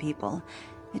abducting people.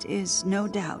 It is, no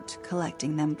doubt,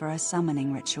 collecting them for a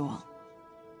summoning ritual.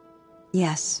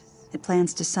 Yes, it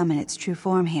plans to summon its true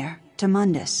form here, to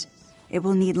Mundus. It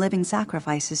will need living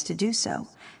sacrifices to do so.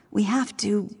 We have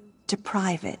to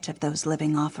deprive it of those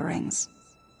living offerings.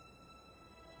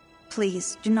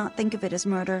 Please, do not think of it as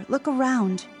murder. Look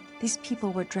around. These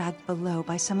people were dragged below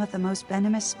by some of the most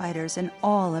venomous spiders in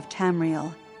all of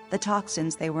Tamriel. The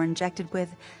toxins they were injected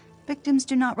with, victims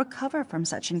do not recover from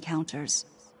such encounters.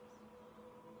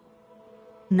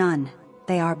 None.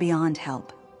 They are beyond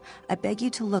help. I beg you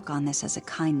to look on this as a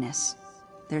kindness.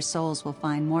 Their souls will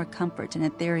find more comfort in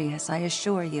Aetherius, I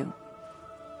assure you.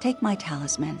 Take my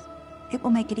talisman. It will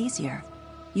make it easier.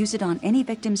 Use it on any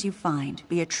victims you find,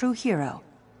 be a true hero,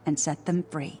 and set them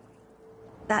free.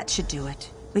 That should do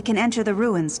it. We can enter the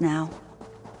ruins now.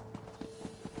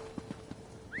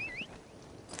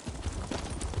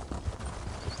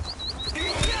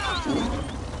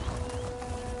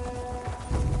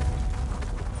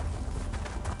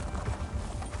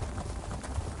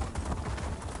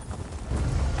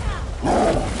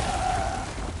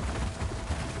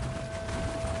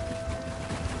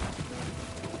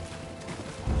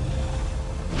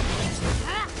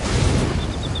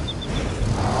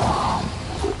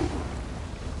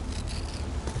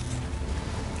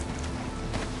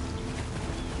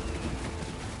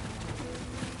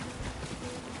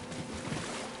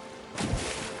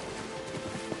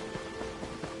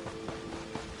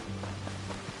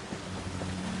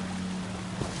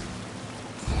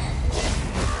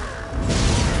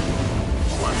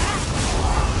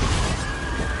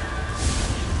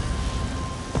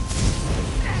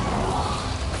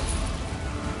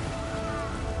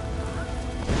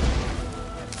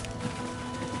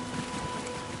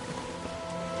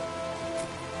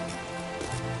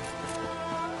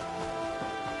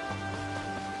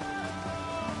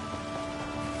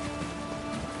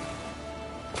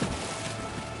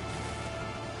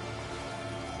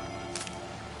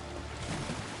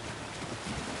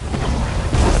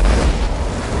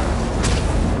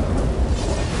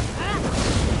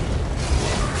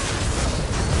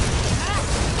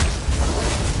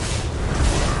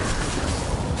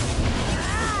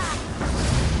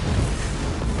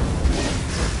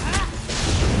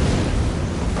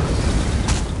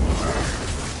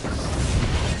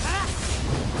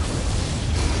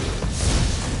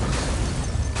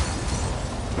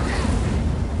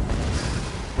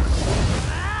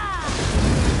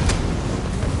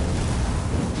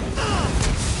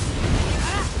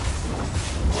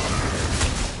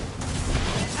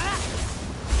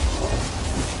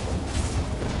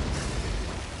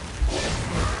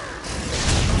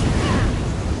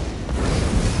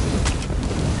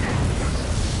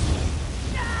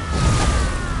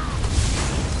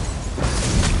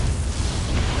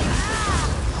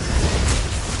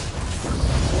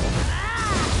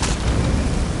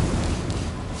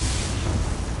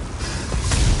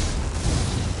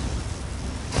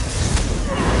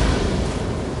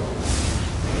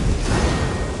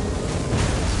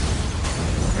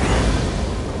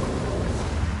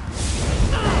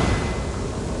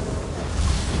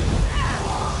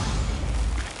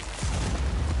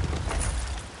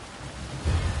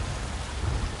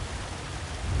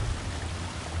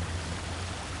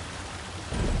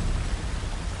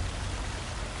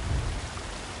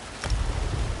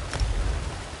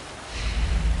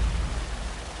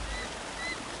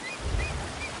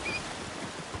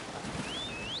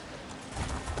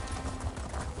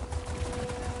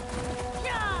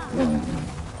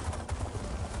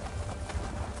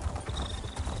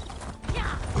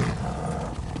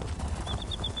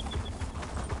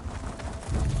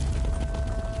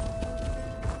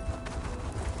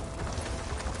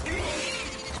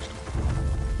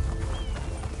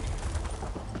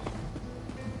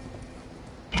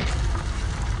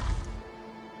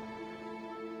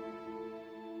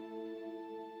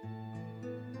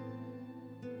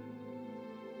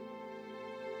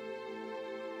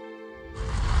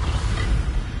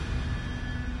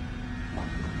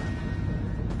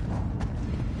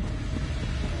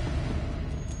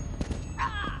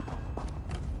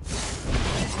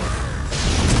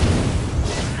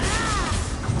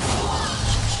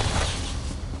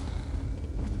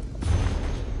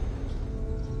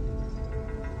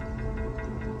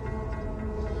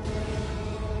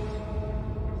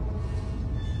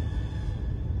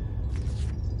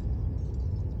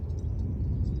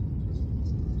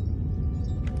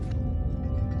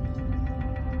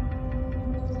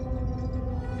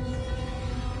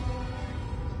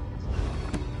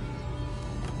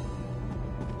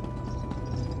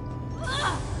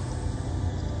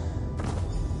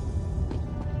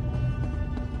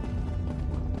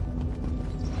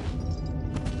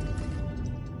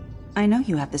 I know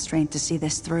you have the strength to see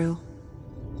this through.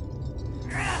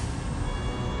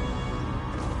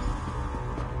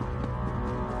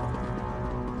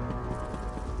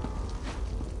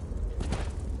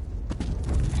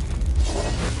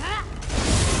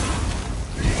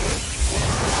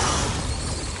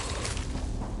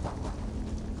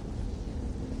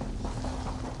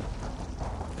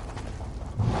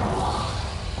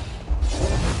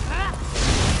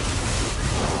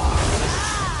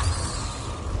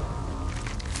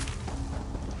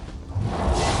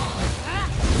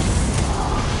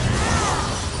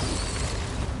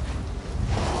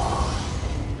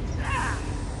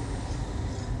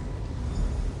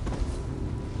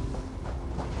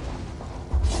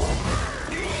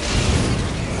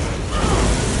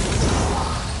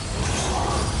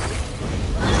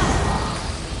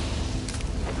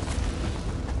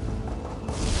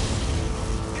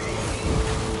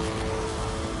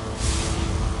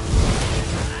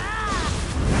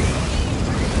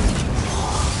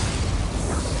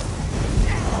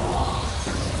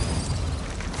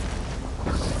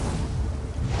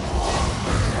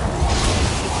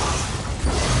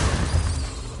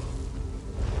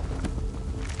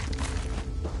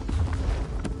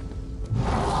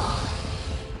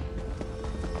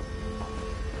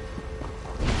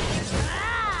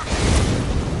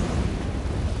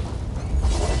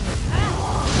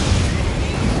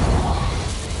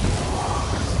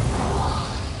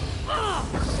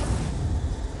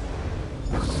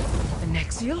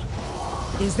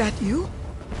 Is that you?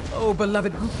 Oh,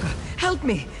 beloved Gupta, help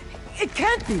me! It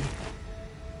can't be!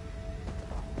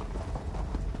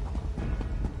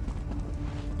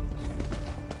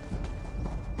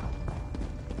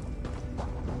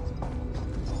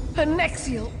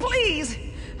 Anexiel, please!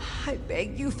 I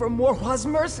beg you for Morhua's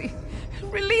mercy.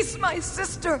 Release my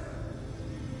sister!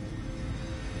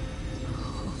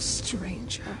 Oh,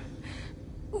 stranger.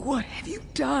 What have you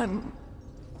done?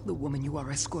 The woman you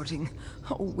are escorting,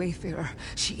 oh Wayfarer,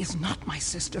 she is not my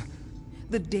sister.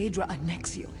 The Daedra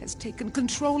Anexiel has taken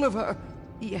control of her.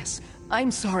 Yes,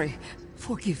 I'm sorry.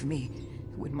 Forgive me.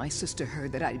 When my sister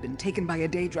heard that I had been taken by a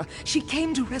Daedra, she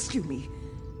came to rescue me.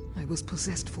 I was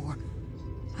possessed for,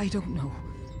 I don't know,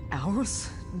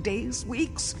 hours, days,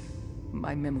 weeks?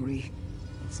 My memory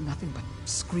is nothing but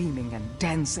screaming and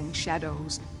dancing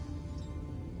shadows.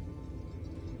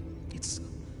 It's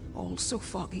all so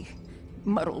foggy.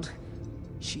 Muddled.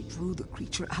 She drew the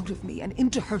creature out of me and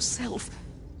into herself.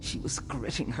 She was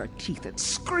gritting her teeth and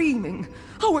screaming.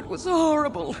 Oh, it was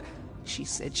horrible. She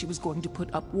said she was going to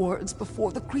put up wards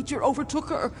before the creature overtook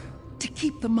her, to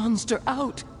keep the monster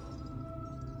out.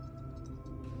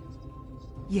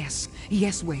 Yes,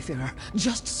 yes, Wayfarer,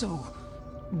 just so.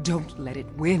 Don't let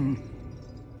it win.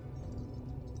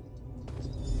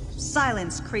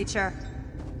 Silence, creature.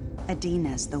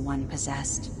 Adina's the one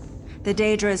possessed. The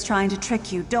Daedra is trying to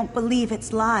trick you. Don't believe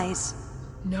its lies.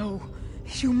 No,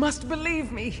 you must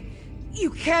believe me.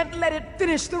 You can't let it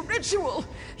finish the ritual.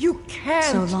 You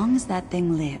can't. So long as that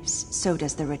thing lives, so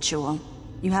does the ritual.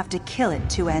 You have to kill it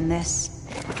to end this.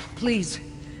 Please,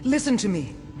 listen to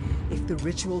me. If the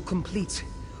ritual completes,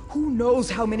 who knows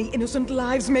how many innocent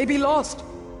lives may be lost?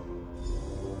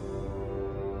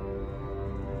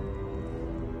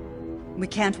 We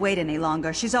can't wait any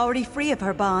longer. She's already free of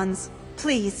her bonds.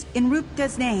 Please, in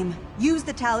Rupka's name, use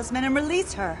the talisman and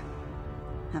release her.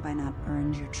 Have I not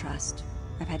earned your trust?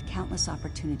 I've had countless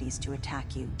opportunities to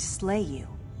attack you, to slay you,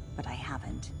 but I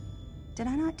haven't. Did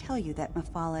I not tell you that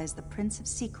Mephala is the Prince of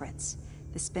Secrets,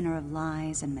 the spinner of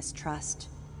lies and mistrust?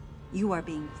 You are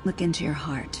being... Look into your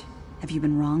heart. Have you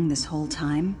been wrong this whole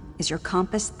time? Is your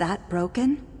compass that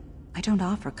broken? I don't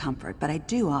offer comfort, but I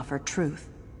do offer truth.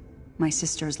 My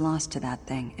sister is lost to that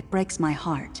thing. It breaks my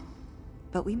heart.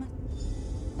 But we must...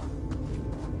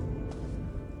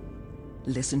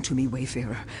 Listen to me,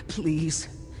 Wayfarer, please.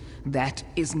 That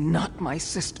is not my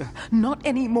sister. Not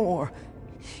anymore.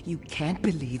 You can't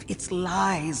believe its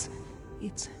lies.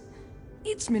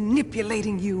 It's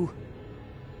manipulating you.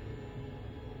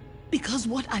 Because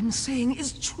what I'm saying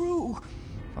is true.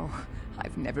 Oh,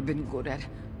 I've never been good at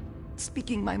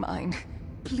speaking my mind.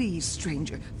 Please,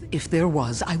 stranger. If there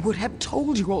was, I would have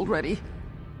told you already.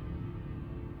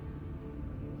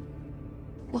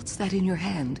 What's that in your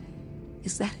hand?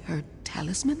 Is that her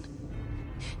talisman?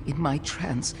 In my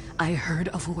trance, I heard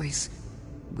a voice.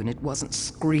 When it wasn't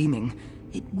screaming,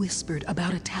 it whispered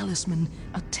about a talisman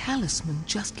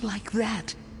just like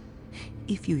that.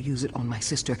 If you use it on my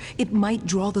sister, it might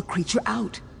draw the creature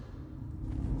out.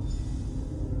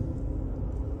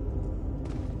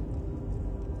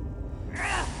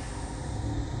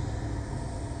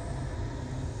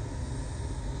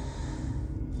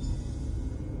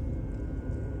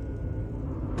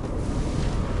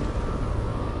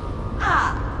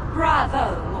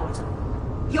 Bravo,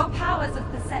 mortal. Your powers of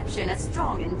perception are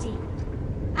strong indeed.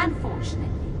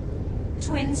 Unfortunately,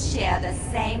 twins share the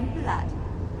same blood.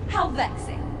 How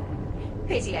vexing.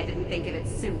 Pity I didn't think of it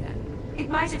sooner.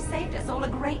 It might have saved us all a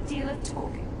great deal of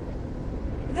talking.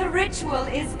 The ritual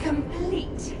is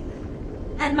complete.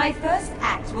 And my first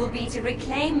act will be to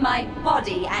reclaim my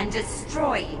body and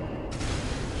destroy you.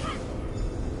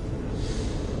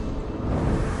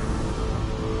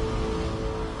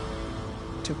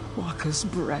 To Waka's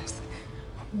breath.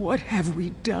 What have we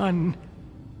done?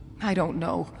 I don't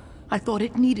know. I thought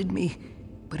it needed me.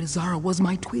 But Azara was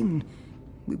my twin.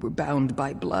 We were bound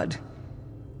by blood.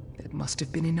 That must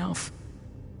have been enough.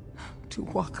 To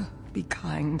Waka, be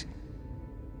kind.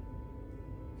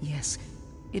 Yes,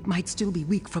 it might still be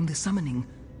weak from the summoning.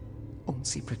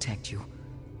 Onsi protect you.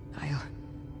 I'll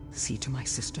see to my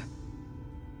sister.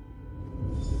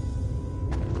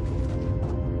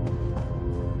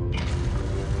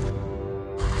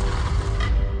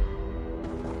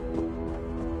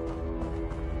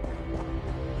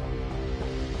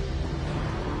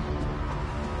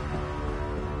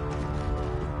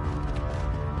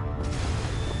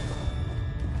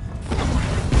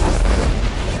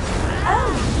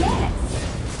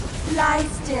 Lie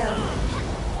still.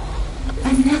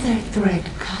 Another thread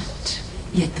cut,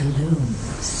 yet the loom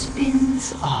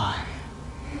spins on.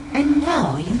 And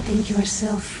now you think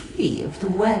yourself free of the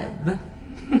web.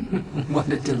 What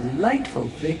a delightful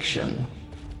fiction.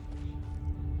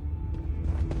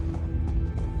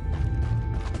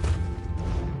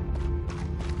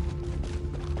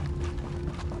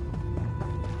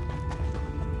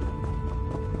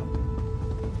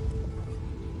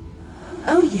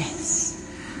 Oh yes.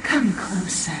 Come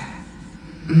closer.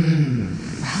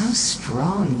 How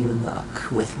strong you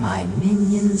look with my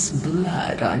minion's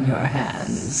blood on your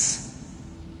hands.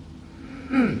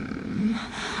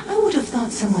 I would have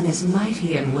thought someone as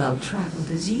mighty and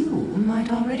well-traveled as you might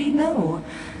already know.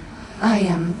 I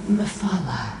am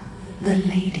Mephala, the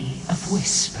Lady of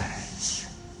Whispers.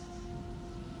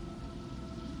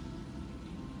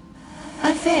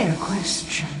 A fair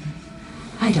question.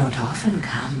 I don't often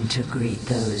come to greet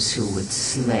those who would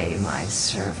slay my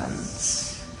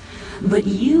servants. But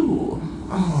you,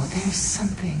 oh, there's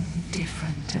something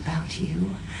different about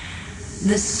you.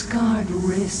 The scarred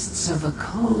wrists of a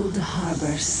cold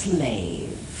harbor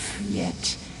slave,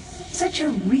 yet such a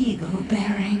regal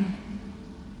bearing.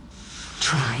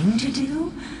 Trying to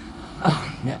do?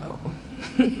 Oh, no.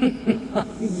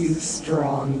 You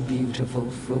strong,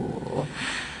 beautiful fool.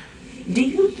 Do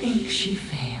you think she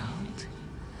failed?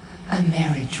 A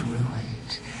marriage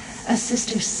ruined, a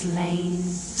sister slain,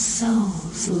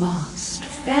 souls lost,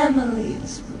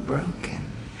 families broken.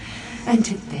 And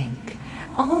to think,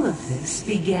 all of this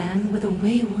began with a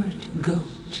wayward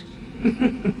goat.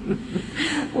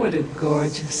 What a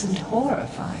gorgeous and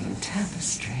horrifying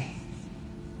tapestry.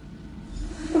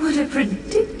 What a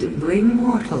predictably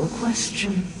mortal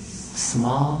question.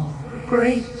 Small,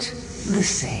 great, the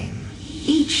same.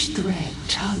 Each thread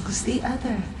tugs the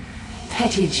other.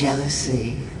 Petty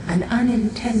jealousy, an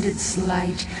unintended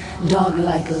slight,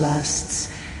 dog-like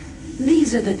lusts.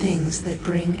 These are the things that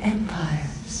bring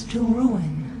empires to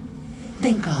ruin.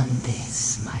 Think on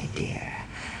this, my dear.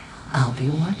 I'll be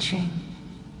watching.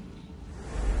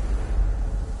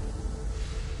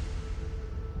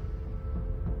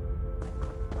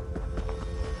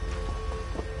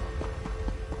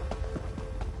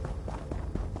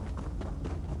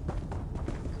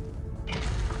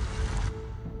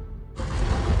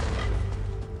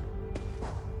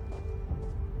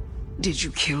 Did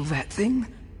you kill that thing?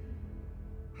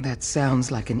 That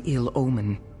sounds like an ill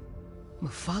omen.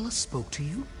 Mephala spoke to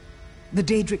you? The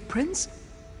Daedric Prince?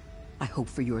 I hope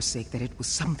for your sake that it was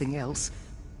something else.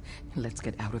 Let's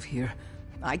get out of here.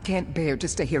 I can't bear to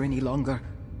stay here any longer.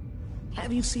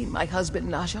 Have you seen my husband,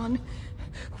 Najan?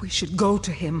 We should go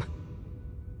to him.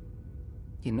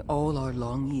 In all our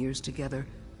long years together,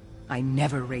 I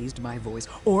never raised my voice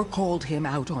or called him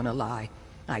out on a lie.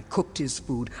 I cooked his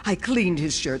food, I cleaned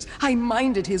his shirts, I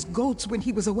minded his goats when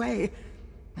he was away.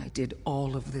 I did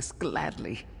all of this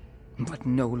gladly, but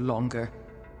no longer.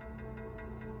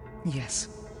 Yes,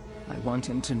 I want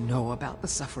him to know about the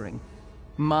suffering.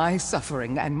 My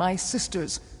suffering and my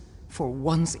sister's. For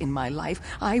once in my life,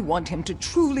 I want him to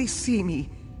truly see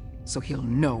me, so he'll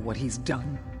know what he's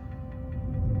done.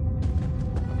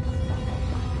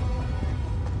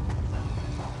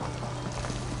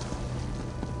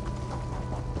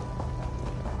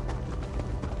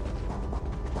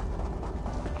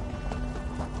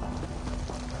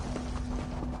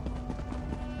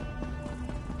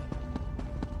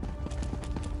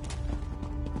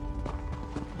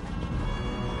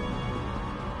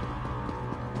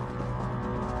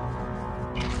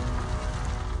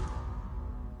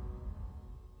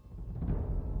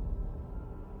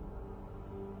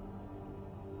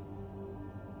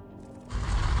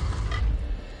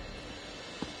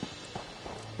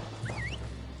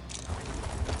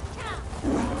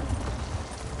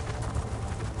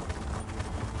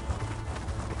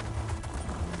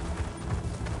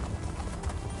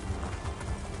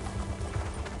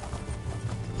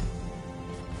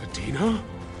 Adina?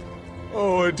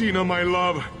 Oh, Adina, my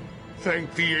love.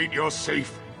 Thank thee, ain't you're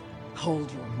safe.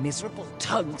 Hold your miserable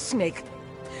tongue, Snake.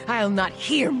 I'll not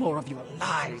hear more of your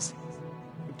lies.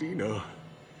 Adina,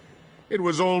 it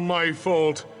was all my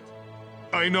fault.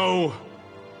 I know.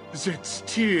 It's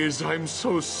tears. I'm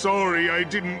so sorry. I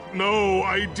didn't know.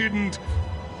 I didn't.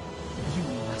 You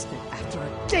lusted after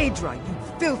a Daedra,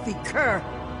 you filthy cur!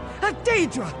 A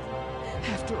Daedra!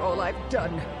 After all I've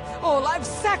done, all I've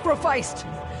sacrificed,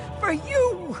 for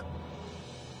you!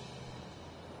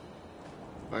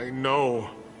 I know.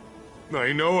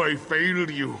 I know I failed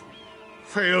you.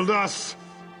 Failed us.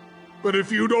 But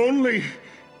if you'd only...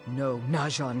 No,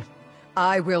 Najan.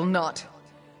 I will not.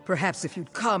 Perhaps if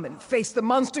you'd come and face the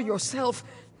monster yourself.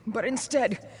 But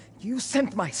instead, you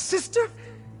sent my sister?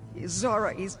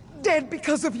 Izara is dead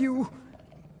because of you.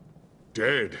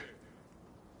 Dead?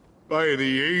 By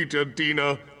the 8,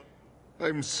 Adina.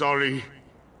 I'm sorry.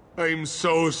 I'm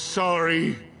so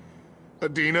sorry.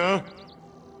 Adina,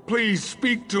 please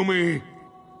speak to me.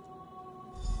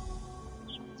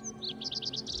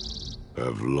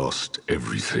 I've lost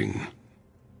everything.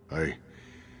 I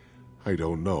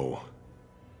don't know.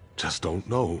 Just don't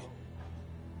know.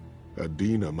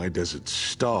 Adina, my desert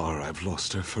star, I've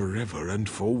lost her forever, and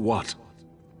for what?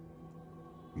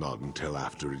 Not until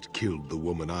after it killed the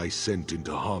woman I sent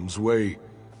into harm's way.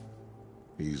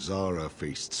 Izara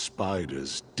faced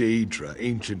spiders, Daedra,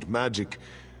 ancient magic.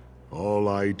 All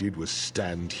I did was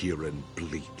stand here and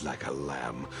bleat like a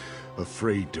lamb,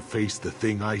 afraid to face the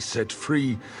thing I set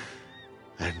free.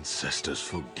 Ancestors,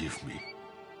 forgive me.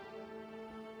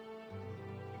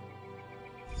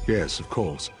 Yes, of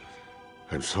course.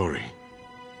 I'm sorry.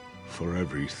 For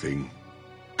everything.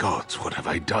 Gods, what have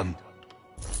I done?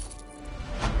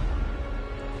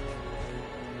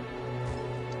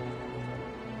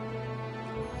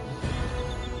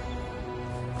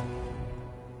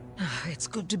 It's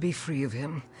good to be free of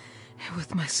him.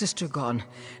 With my sister gone,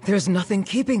 there's nothing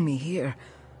keeping me here.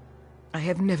 I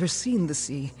have never seen the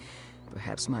sea.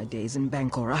 Perhaps my days in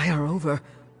Bangkorai are over.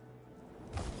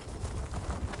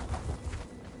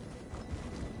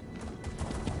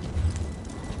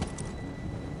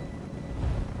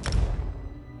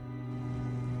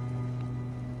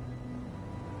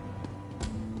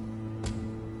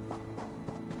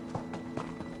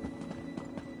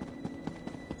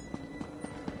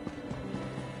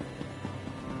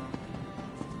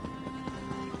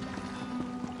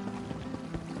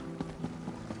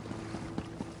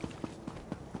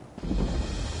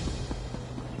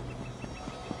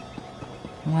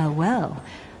 Well, well,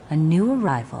 a new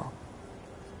arrival.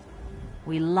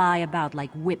 We lie about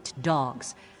like whipped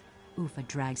dogs. Ufa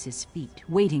drags his feet,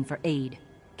 waiting for aid.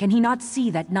 Can he not see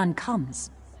that none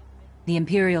comes? The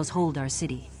Imperials hold our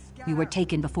city. We were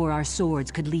taken before our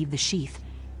swords could leave the sheath.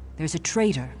 There's a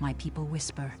traitor, my people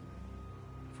whisper.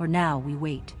 For now, we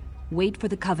wait. Wait for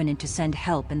the Covenant to send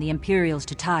help and the Imperials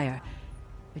to tire.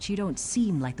 But you don't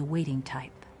seem like the waiting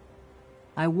type.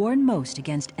 I warn most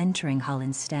against entering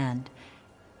Hullen's stand.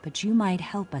 But you might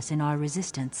help us in our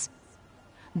resistance.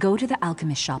 Go to the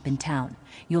alchemist shop in town.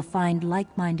 You'll find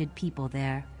like-minded people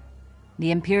there. The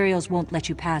Imperials won't let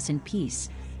you pass in peace,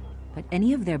 but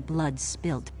any of their blood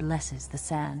spilt blesses the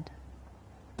sand.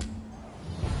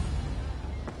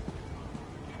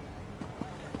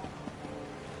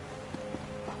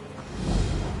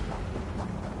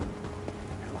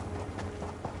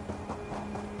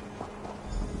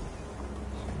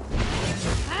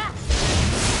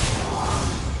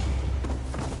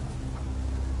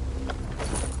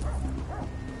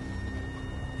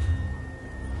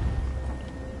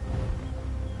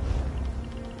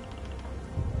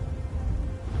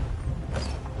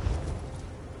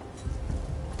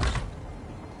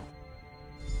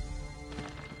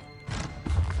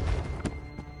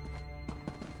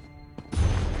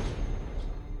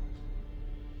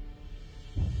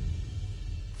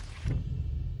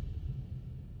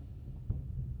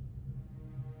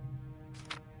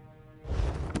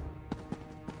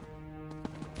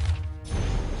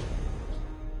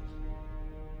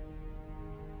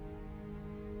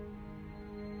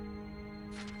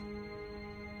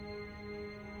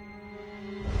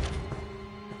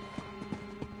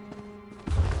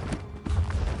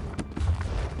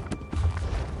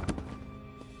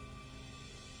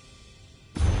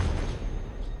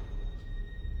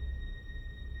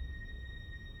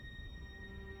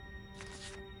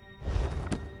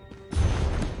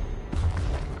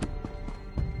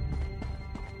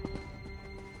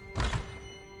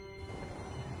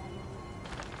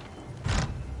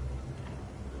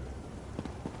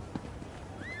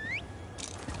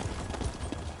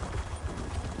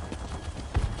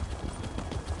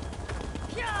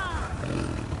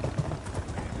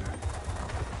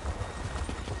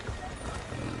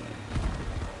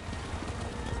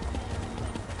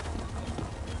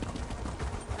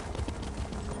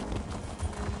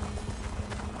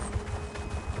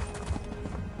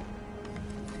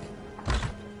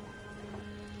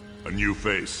 A new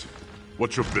face.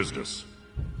 What's your business?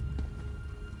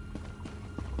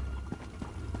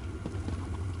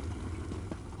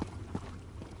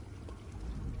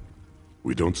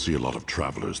 We don't see a lot of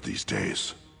travelers these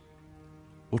days.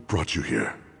 What brought you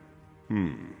here?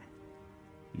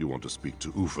 You want to speak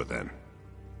to Ufa, then?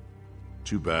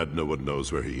 Too bad no one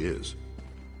knows where he is.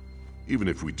 Even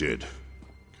if we did,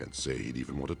 can't say he'd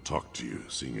even want to talk to you,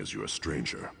 seeing as you're a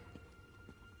stranger.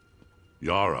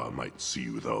 Yara might see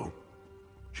you, though.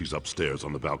 She's upstairs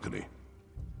on the balcony.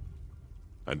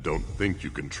 And don't think you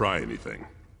can try anything.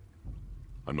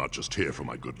 I'm not just here for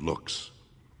my good looks.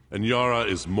 And Yara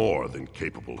is more than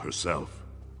capable herself.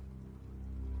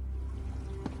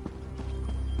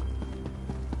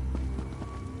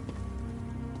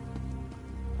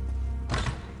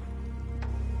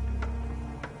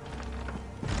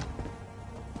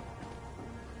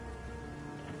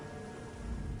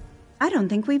 I don't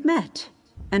think we've met,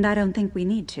 and I don't think we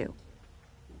need to.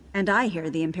 And I hear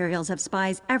the Imperials have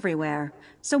spies everywhere,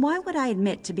 so why would I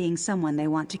admit to being someone they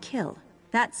want to kill?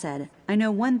 That said, I know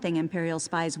one thing Imperial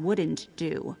spies wouldn't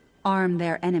do: arm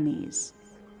their enemies.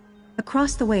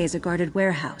 Across the way is a guarded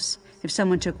warehouse. If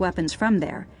someone took weapons from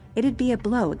there, it'd be a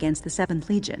blow against the 7th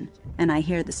Legion. And I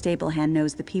hear the stable hand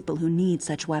knows the people who need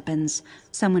such weapons.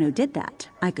 Someone who did that,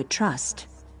 I could trust.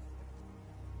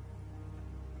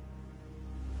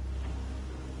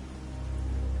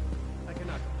 I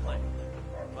cannot complain,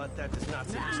 but that does not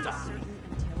seem to stop me.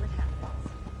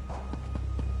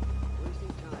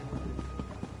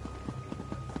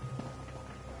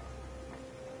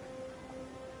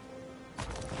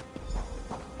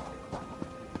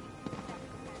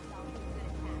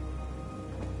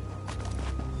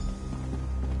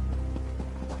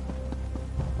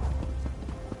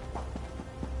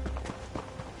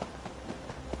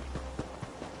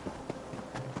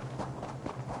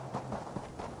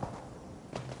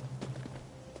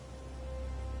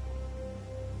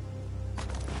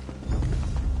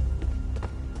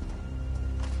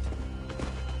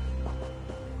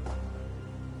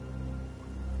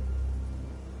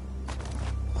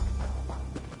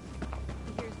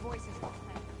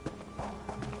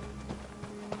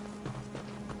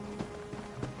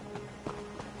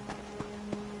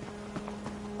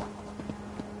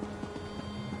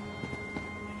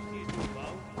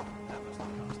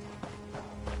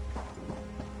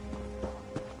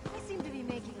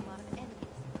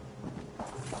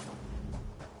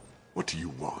 What do you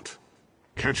want?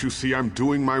 Can't you see I'm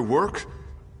doing my work?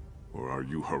 Or are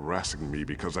you harassing me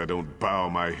because I don't bow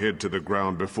my head to the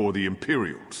ground before the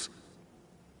Imperials?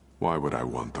 Why would I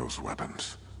want those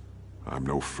weapons? I'm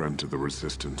no friend to the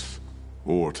Resistance,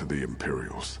 or to the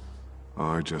Imperials.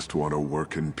 I just want to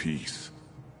work in peace.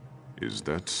 Is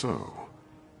that so?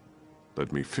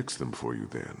 Let me fix them for you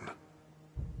then.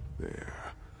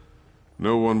 There.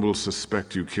 No one will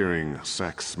suspect you carrying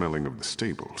sacks smelling of the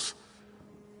stables.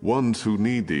 Ones who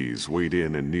need these wait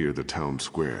in and near the town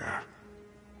square.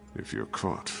 If you're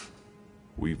caught,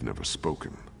 we've never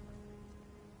spoken.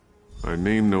 I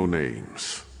name no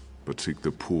names, but seek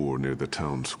the poor near the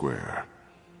town square.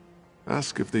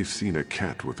 Ask if they've seen a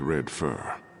cat with red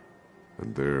fur,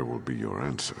 and there will be your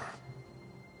answer.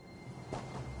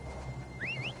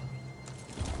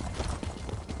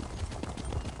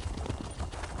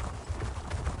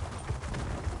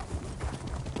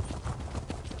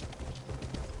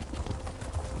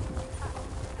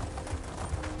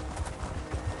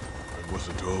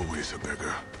 Wasn't always a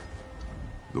beggar.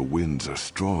 The winds are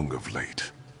strong of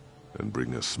late, and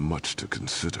bring us much to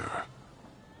consider.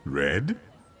 Red?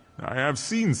 I have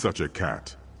seen such a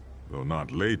cat, though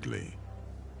not lately.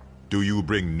 Do you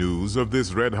bring news of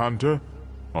this Red Hunter?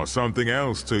 Or something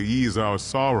else to ease our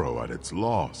sorrow at its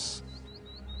loss?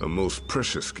 A most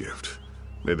precious gift.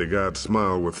 May the gods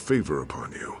smile with favor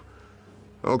upon you.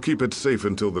 I'll keep it safe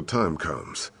until the time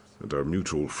comes, and our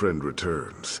mutual friend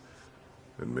returns.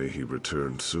 And may he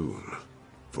return soon,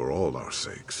 for all our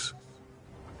sakes.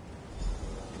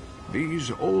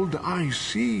 These old eyes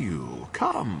see you.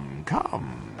 Come,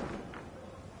 come.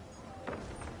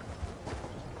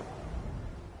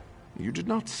 You did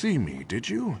not see me, did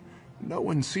you? No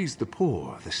one sees the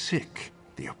poor, the sick,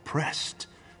 the oppressed.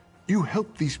 You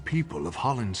help these people of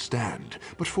Holland's Stand,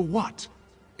 but for what?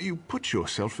 You put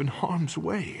yourself in harm's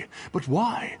way, but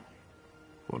why?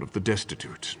 One of the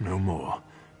destitute, no more.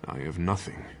 I have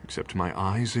nothing except my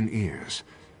eyes and ears,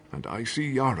 and I see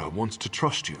Yara wants to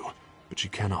trust you, but she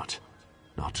cannot.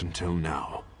 Not until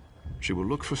now. She will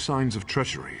look for signs of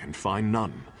treachery and find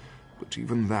none, but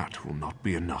even that will not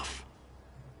be enough.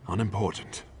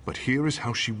 Unimportant, but here is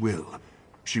how she will.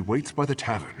 She waits by the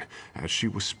tavern, as she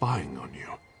was spying on you.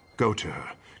 Go to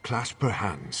her, clasp her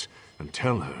hands, and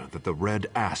tell her that the Red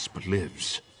Asp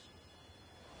lives.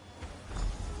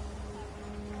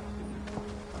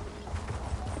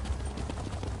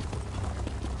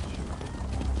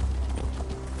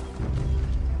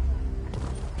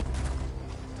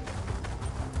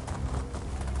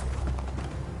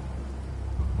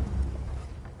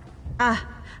 Ah,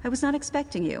 I was not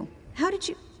expecting you. How did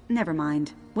you... Never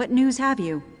mind. What news have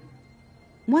you?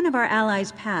 One of our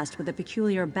allies passed with a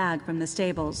peculiar bag from the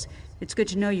stables. It's good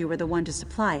to know you were the one to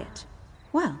supply it.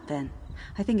 Well, then,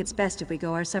 I think it's best if we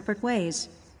go our separate ways.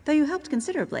 Though you helped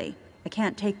considerably, I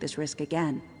can't take this risk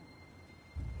again.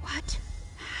 What?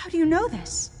 How do you know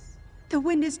this? The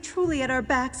wind is truly at our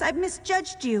backs. I've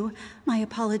misjudged you. My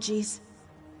apologies.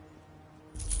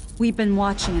 We've been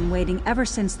watching and waiting ever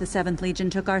since the 7th Legion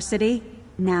took our city.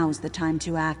 Now's the time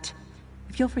to act.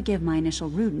 If you'll forgive my initial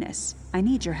rudeness, I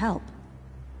need your help.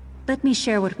 Let me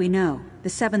share what we know. The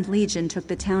 7th Legion took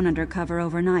the town under cover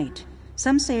overnight.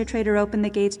 Some say a traitor opened the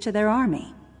gates to their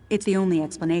army. It's the only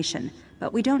explanation,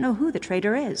 but we don't know who the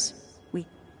traitor is.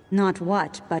 Not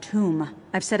what, but whom.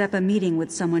 I've set up a meeting with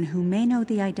someone who may know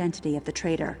the identity of the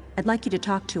traitor. I'd like you to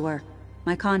talk to her.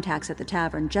 My contact's at the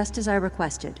tavern, just as I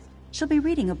requested. She'll be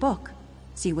reading a book.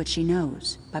 See what she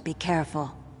knows, but be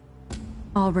careful.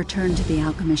 I'll return to the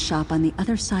alchemist shop on the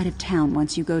other side of town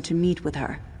once you go to meet with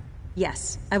her.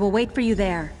 Yes, I will wait for you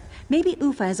there. Maybe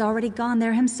Ufa has already gone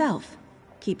there himself.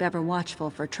 Keep ever watchful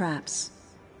for traps.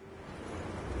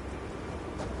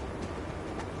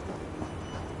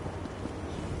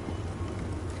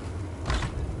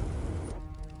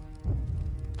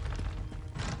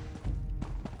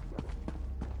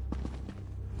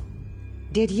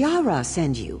 Did Yara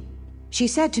send you? She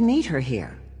said to meet her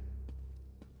here.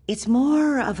 It's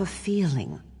more of a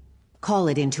feeling. Call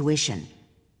it intuition.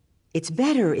 It's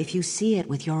better if you see it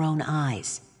with your own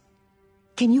eyes.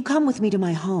 Can you come with me to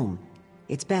my home?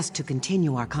 It's best to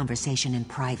continue our conversation in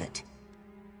private.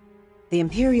 The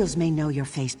Imperials may know your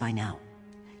face by now.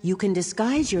 You can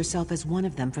disguise yourself as one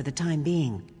of them for the time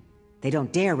being. They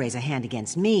don't dare raise a hand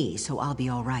against me, so I'll be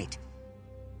all right.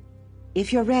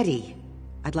 If you're ready,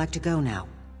 I'd like to go now.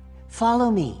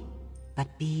 Follow me, but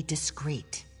be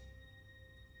discreet.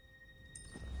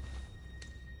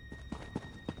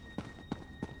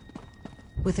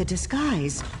 With a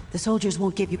disguise, the soldiers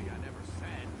won't give you...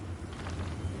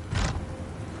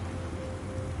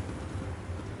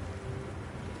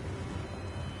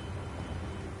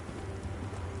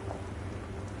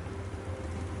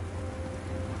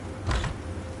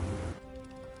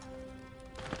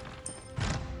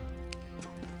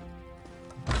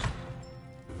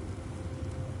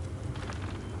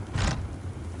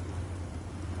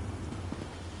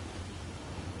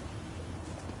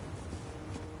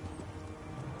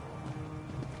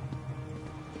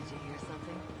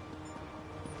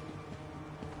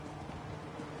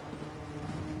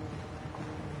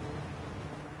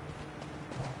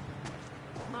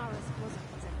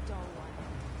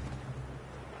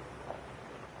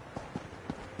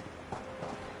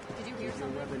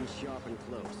 Sharp and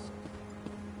close.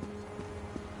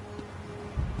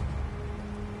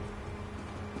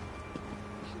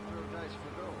 Should throw dice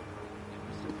for gold.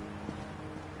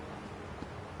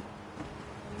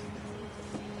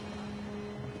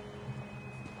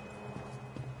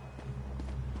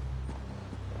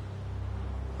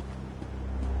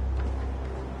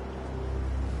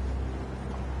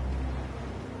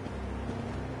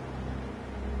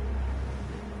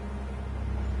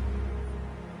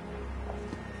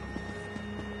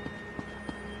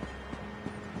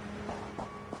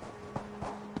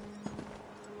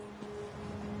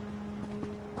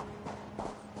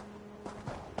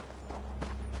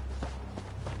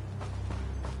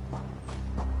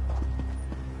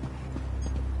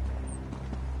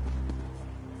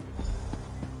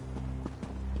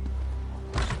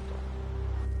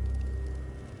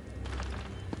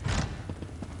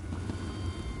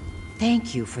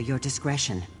 Thank you for your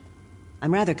discretion.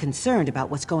 I'm rather concerned about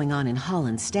what's going on in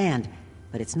Holland's stand,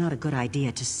 but it's not a good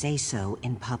idea to say so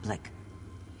in public.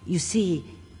 You see,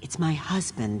 it's my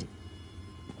husband.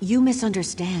 You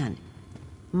misunderstand.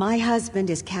 My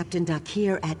husband is Captain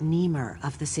Dakir at Niemer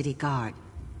of the City Guard.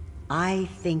 I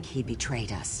think he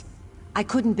betrayed us. I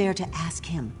couldn't bear to ask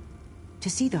him, to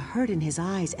see the hurt in his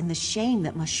eyes and the shame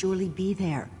that must surely be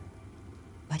there.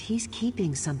 But he's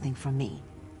keeping something from me,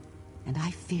 and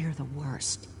I fear the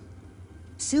worst.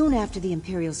 Soon after the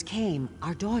Imperials came,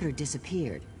 our daughter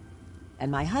disappeared.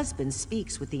 And my husband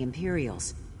speaks with the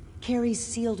Imperials, carries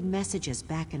sealed messages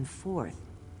back and forth.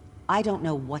 I don't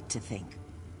know what to think.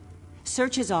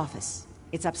 Search his office.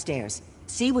 It's upstairs.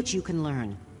 See what you can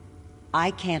learn.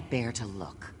 I can't bear to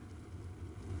look.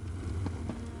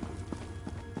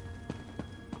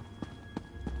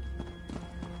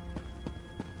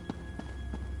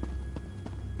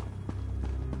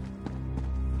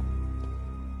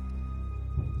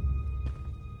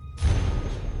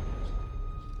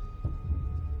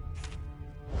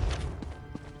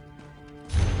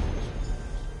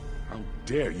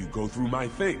 dare you go through my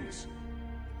things?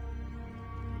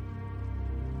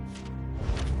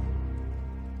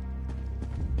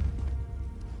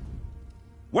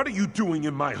 What are you doing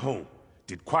in my home?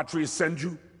 Did Quatrius send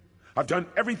you? I've done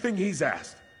everything he's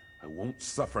asked. I won't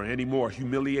suffer any more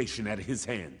humiliation at his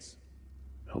hands.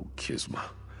 Oh, Kisma,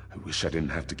 I wish I didn't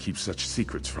have to keep such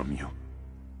secrets from you.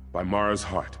 By Mara's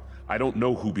heart, I don't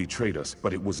know who betrayed us,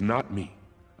 but it was not me.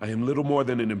 I am little more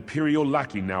than an Imperial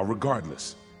lackey now,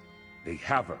 regardless. They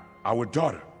have her, our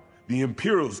daughter. The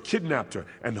Imperials kidnapped her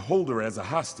and hold her as a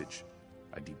hostage.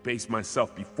 I debase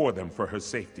myself before them for her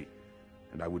safety,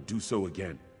 and I would do so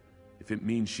again, if it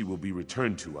means she will be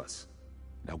returned to us.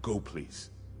 Now go, please.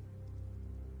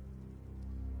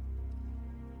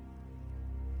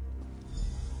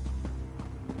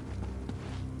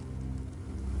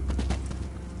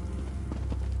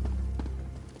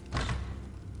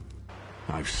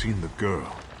 I've seen the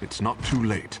girl. It's not too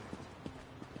late.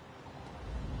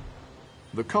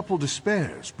 The couple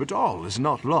despairs, but all is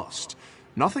not lost.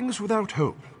 Nothing is without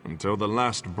hope until the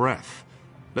last breath.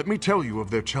 Let me tell you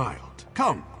of their child.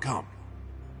 Come, come.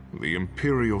 The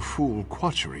Imperial fool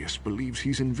Quatrius believes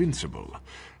he's invincible,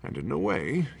 and in a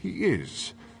way, he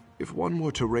is. If one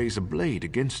were to raise a blade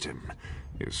against him,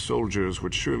 his soldiers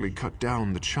would surely cut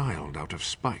down the child out of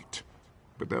spite.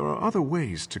 But there are other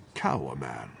ways to cow a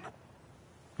man.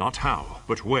 Not how,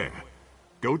 but where.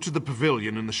 Go to the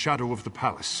pavilion in the shadow of the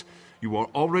palace. You are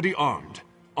already armed.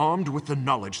 Armed with the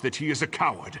knowledge that he is a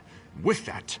coward. With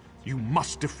that, you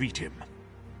must defeat him.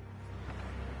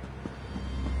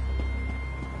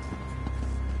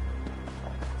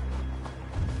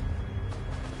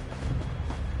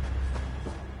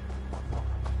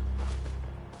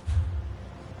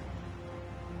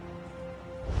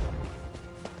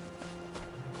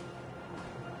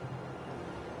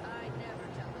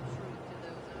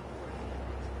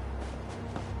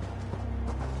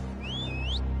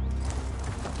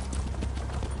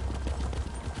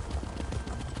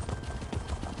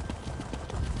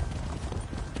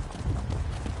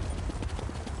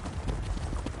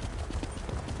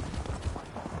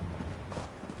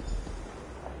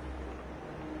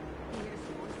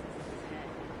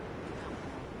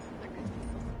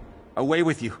 Away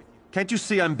with you. Can't you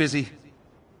see I'm busy?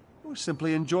 We're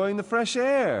simply enjoying the fresh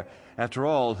air. After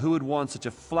all, who would want such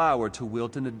a flower to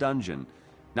wilt in a dungeon?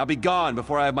 Now be gone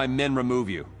before I have my men remove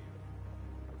you.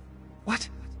 What?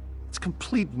 It's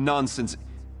complete nonsense.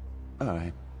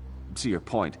 I see your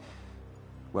point.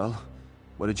 Well,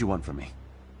 what did you want from me?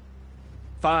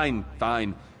 Fine,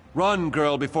 fine. Run,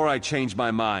 girl, before I change my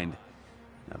mind.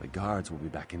 Now the guards will be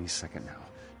back any second now.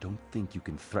 Don't think you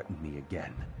can threaten me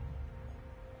again.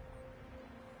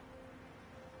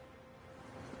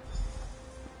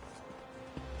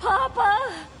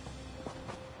 Papa!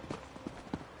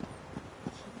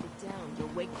 Keep it down, you'll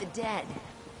wake the dead.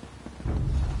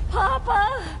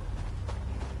 Papa!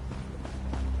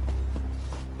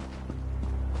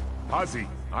 Hazi,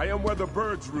 I am where the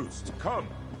birds roost. Come.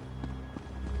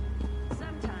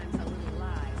 Sometimes a little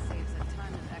lie saves a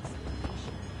ton of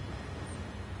explanation.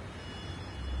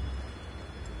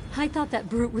 I thought that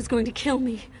brute was going to kill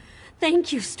me.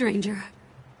 Thank you, stranger.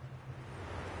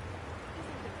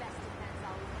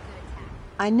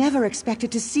 I never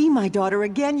expected to see my daughter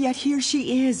again, yet here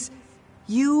she is.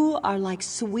 You are like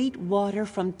sweet water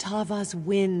from Tava's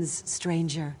winds,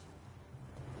 stranger.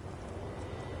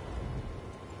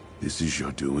 This is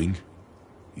your doing?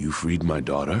 You freed my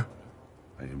daughter?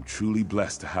 I am truly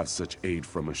blessed to have such aid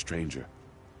from a stranger.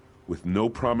 With no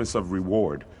promise of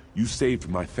reward, you saved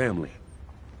my family.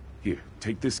 Here,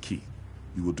 take this key.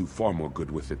 You will do far more good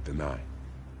with it than I.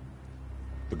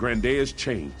 The Grandea's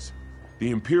chains. The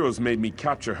Imperials made me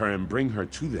capture her and bring her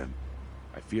to them.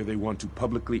 I fear they want to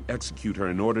publicly execute her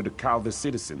in order to cow the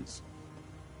citizens.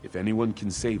 If anyone can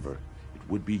save her, it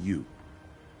would be you.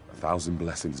 1,000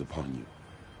 blessings upon you.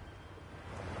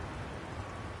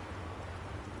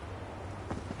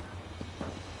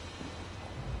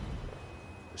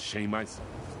 A shame I...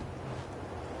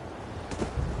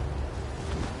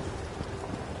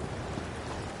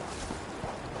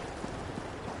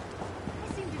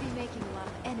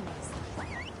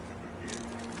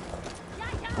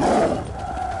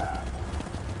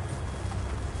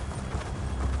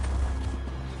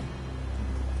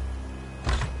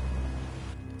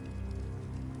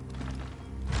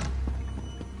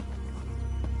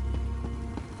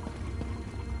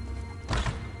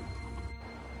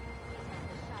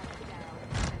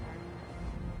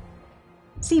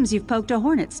 Seems you've poked a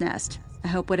hornet's nest. I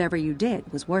hope whatever you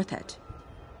did was worth it.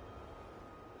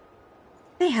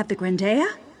 They have the Grandea?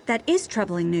 That is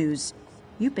troubling news.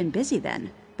 You've been busy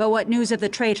then. But what news of the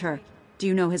traitor? Do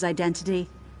you know his identity?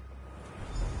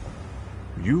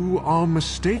 You are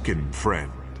mistaken,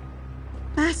 friend.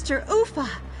 Master Ufa,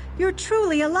 you're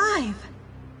truly alive!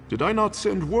 Did I not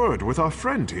send word with our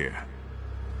friend here?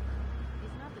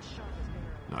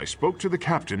 I spoke to the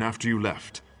captain after you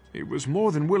left. He was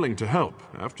more than willing to help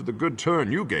after the good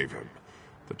turn you gave him.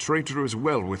 The traitor is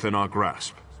well within our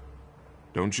grasp.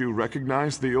 Don't you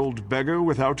recognize the old beggar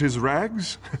without his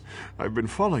rags? I've been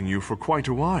following you for quite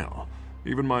a while.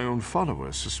 Even my own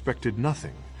followers suspected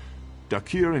nothing.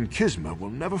 Dakir and Kisma will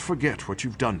never forget what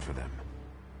you've done for them.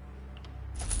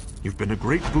 You've been a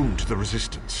great boon to the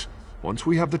Resistance. Once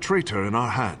we have the traitor in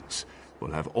our hands,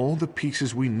 we'll have all the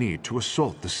pieces we need to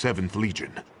assault the 7th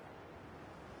Legion.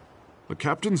 The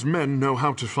captain's men know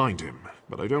how to find him,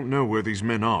 but I don't know where these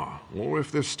men are, or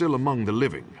if they're still among the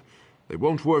living. They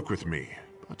won't work with me,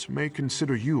 but may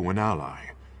consider you an ally.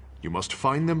 You must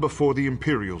find them before the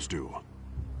Imperials do.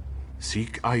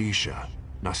 Seek Aisha,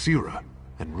 Nasira,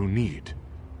 and Runid.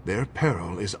 Their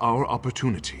peril is our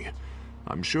opportunity.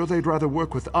 I'm sure they'd rather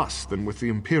work with us than with the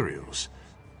Imperials.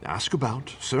 Ask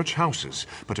about, search houses,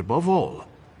 but above all,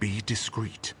 be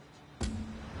discreet.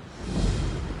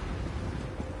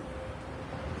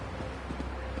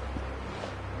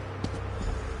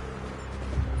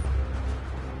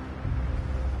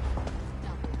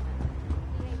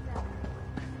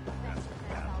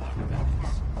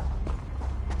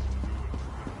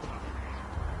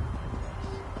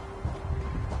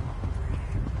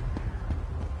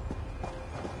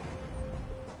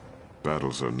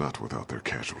 Battles are not without their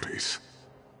casualties.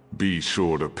 Be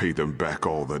sure to pay them back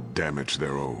all the damage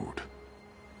they're owed.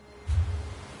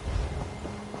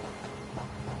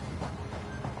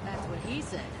 That's what he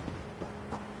said.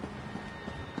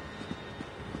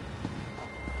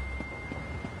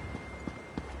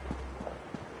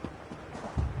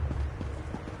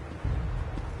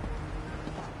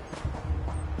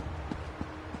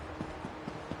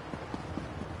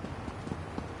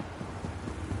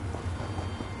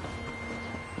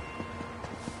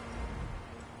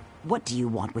 What do you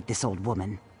want with this old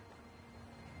woman?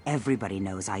 Everybody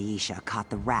knows Aisha caught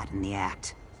the rat in the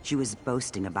act. She was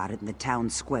boasting about it in the town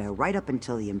square right up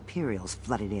until the Imperials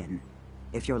flooded in.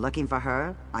 If you're looking for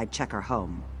her, I'd check her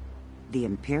home. The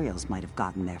Imperials might have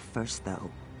gotten there first, though.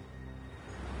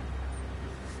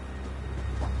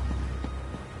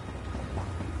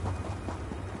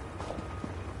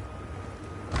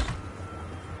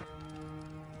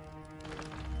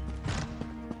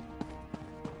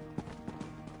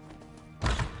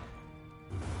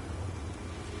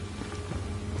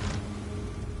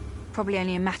 Probably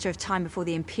only a matter of time before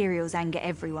the Imperials anger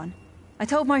everyone. I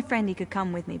told my friend he could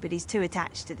come with me, but he's too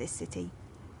attached to this city.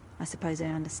 I suppose I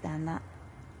understand that.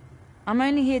 I'm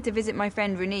only here to visit my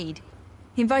friend Runid.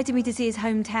 He invited me to see his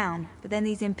hometown, but then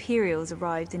these Imperials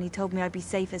arrived and he told me I'd be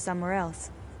safer somewhere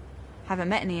else. Haven't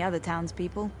met any other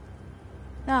townspeople.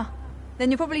 Ah,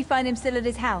 then you'll probably find him still at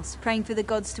his house, praying for the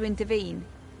gods to intervene.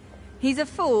 He's a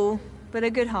fool, but a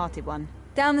good-hearted one.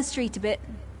 Down the street a bit.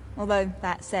 Although,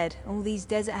 that said, all these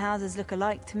desert houses look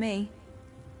alike to me.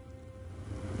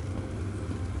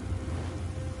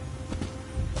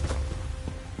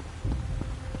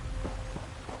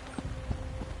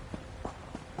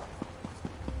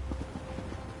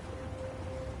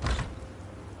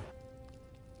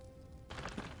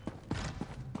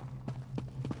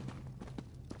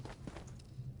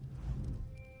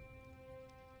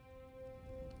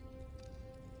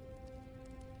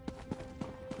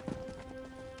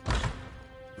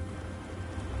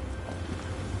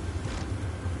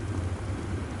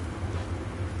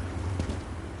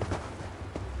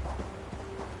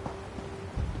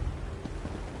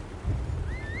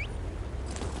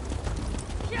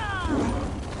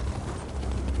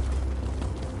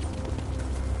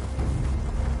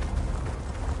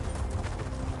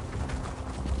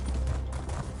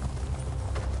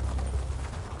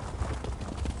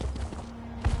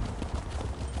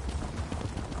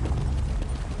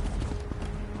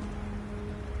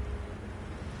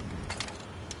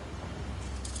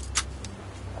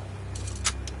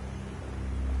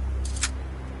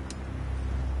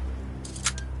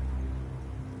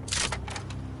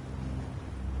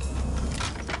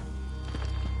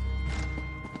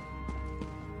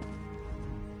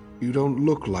 You don't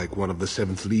look like one of the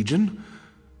 7th Legion.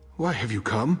 Why have you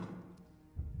come?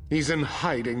 He's in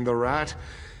hiding, the rat.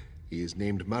 He is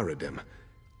named Maradim.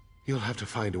 You'll have to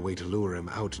find a way to lure him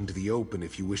out into the open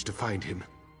if you wish to find him.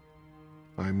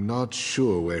 I'm not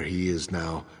sure where he is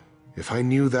now. If I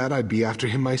knew that, I'd be after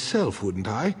him myself, wouldn't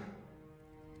I?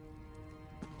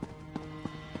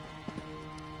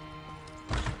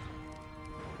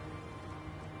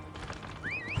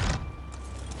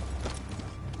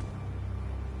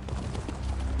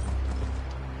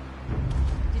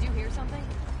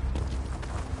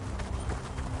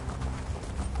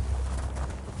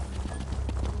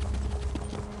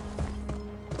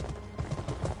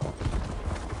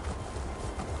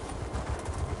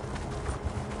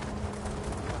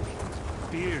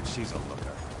 figured she's a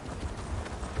looker.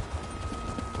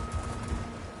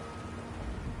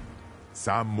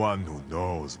 Someone who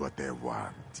knows what they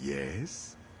want,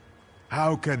 yes?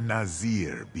 How can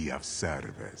Nazir be of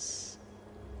service?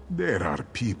 There are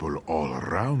people all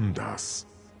around us.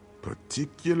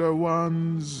 Particular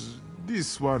ones,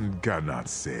 this one cannot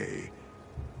say.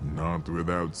 Not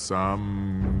without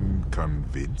some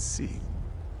convincing.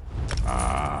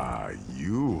 Ah,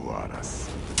 you are a...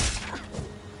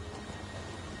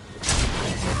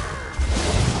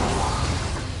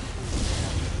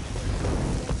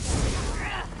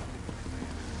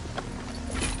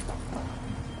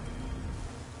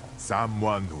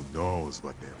 Someone who knows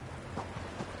what they're...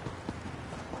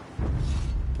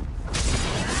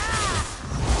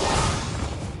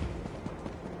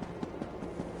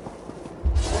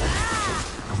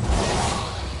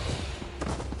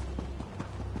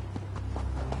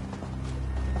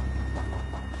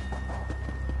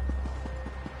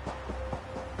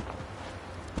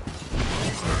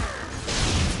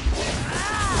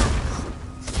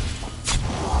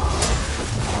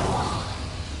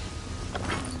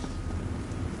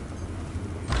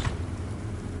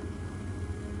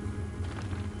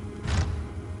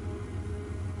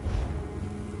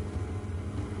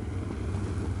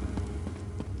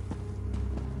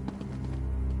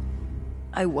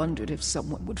 I wondered if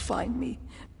someone would find me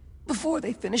before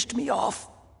they finished me off.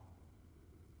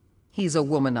 He's a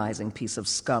womanizing piece of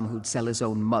scum who'd sell his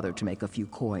own mother to make a few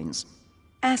coins.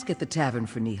 Ask at the tavern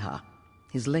for Niha,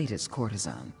 his latest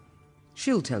courtesan.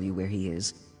 She'll tell you where he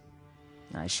is.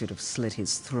 I should have slit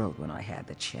his throat when I had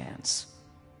the chance.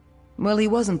 Well, he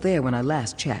wasn't there when I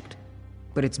last checked,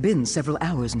 but it's been several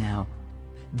hours now.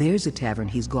 There's a tavern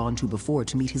he's gone to before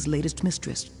to meet his latest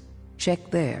mistress.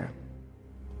 Check there.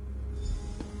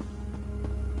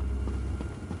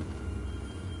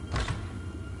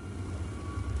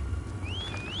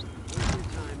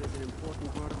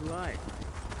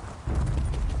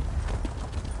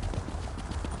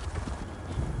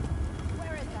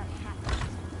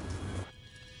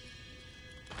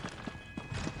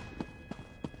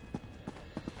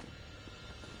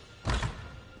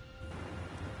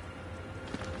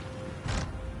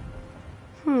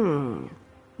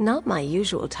 Not my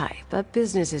usual type, but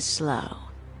business is slow.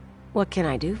 What can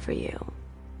I do for you?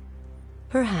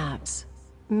 Perhaps.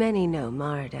 Many know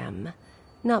Maridem.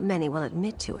 Not many will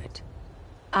admit to it.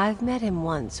 I've met him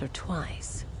once or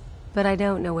twice, but I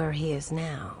don't know where he is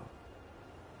now.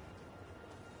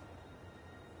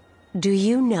 Do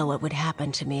you know what would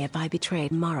happen to me if I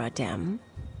betrayed Maridem?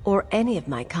 Or any of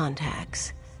my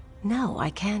contacts? No,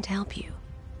 I can't help you.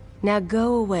 Now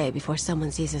go away before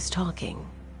someone sees us talking.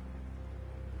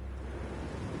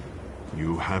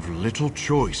 You have little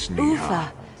choice, Niha.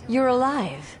 Ufa, you're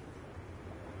alive.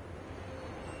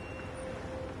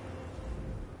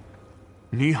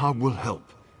 Niha will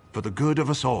help, for the good of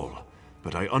us all.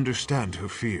 But I understand her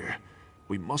fear.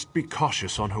 We must be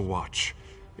cautious on her watch.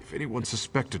 If anyone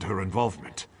suspected her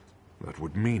involvement, that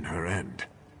would mean her end.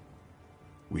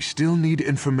 We still need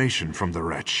information from the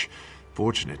wretch.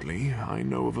 Fortunately, I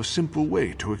know of a simple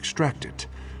way to extract it.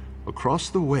 Across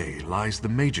the way lies the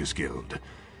Mages Guild.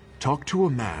 Talk to a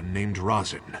man named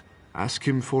Razin. Ask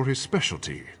him for his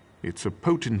specialty. It's a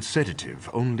potent sedative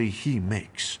only he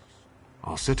makes.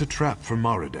 I'll set a trap for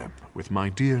Maridem with my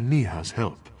dear Niha's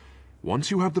help.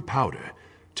 Once you have the powder,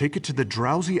 take it to the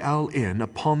Drowsy Owl Inn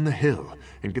upon the hill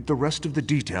and get the rest of the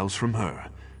details from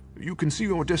her. You can see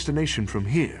your destination from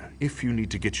here if you need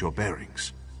to get your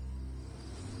bearings.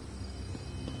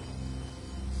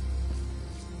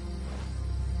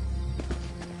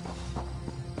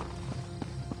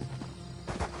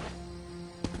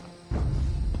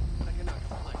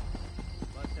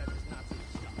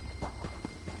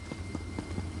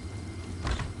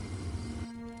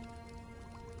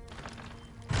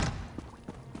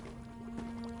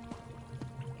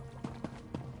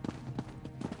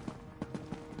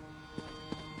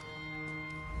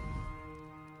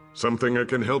 Something I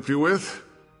can help you with?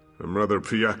 I'm rather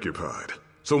preoccupied,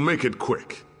 so make it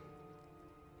quick.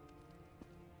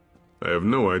 I have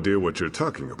no idea what you're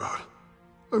talking about.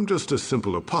 I'm just a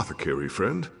simple apothecary,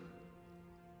 friend.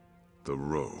 The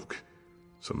rogue.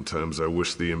 Sometimes I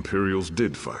wish the Imperials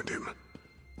did find him.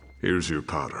 Here's your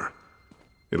powder.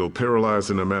 It'll paralyze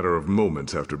in a matter of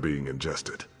moments after being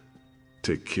ingested.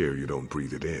 Take care you don't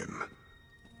breathe it in.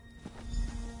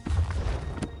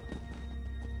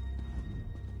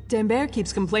 Denbert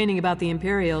keeps complaining about the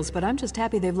Imperials, but I'm just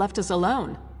happy they've left us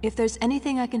alone. If there's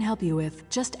anything I can help you with,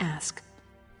 just ask.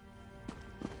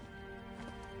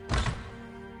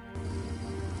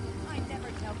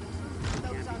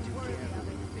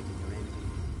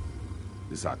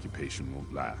 This This occupation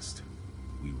won't last.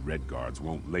 We Red Guards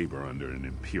won't labor under an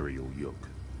Imperial yoke.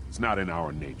 It's not in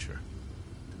our nature.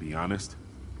 To be honest,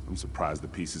 I'm surprised the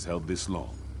peace has held this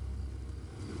long.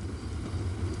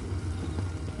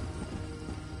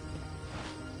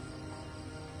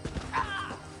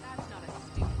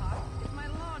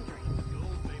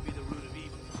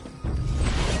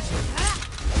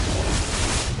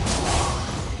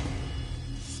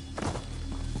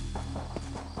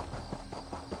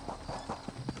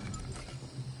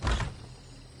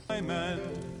 Men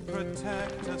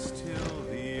protect us till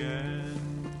the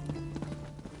end.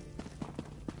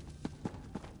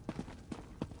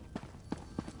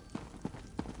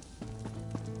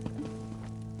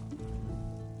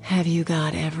 Have you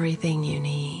got everything you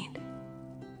need?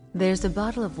 There's a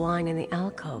bottle of wine in the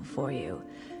alcove for you,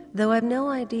 though I've no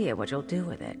idea what you'll do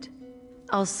with it.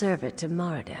 I'll serve it to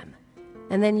Maridem,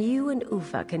 and then you and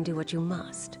Ufa can do what you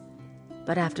must.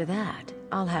 But after that,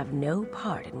 I'll have no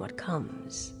part in what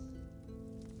comes.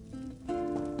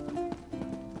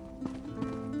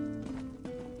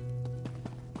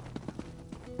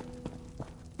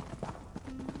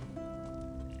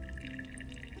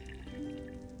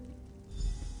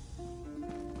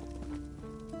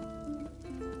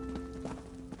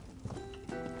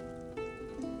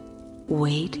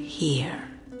 Wait here.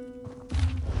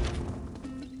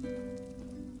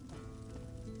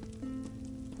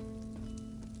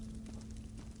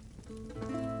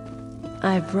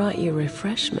 I brought you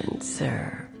refreshments,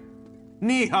 sir.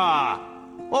 Niha!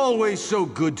 Always so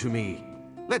good to me.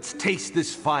 Let's taste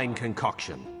this fine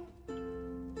concoction.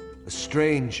 A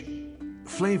strange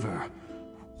flavor.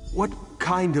 What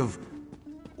kind of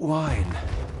wine?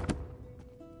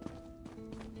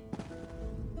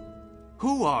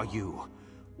 Who are you?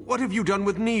 What have you done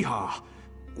with Niha?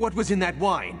 What was in that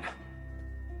wine?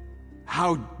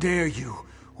 How dare you?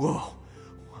 Whoa.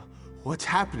 What's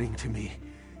happening to me?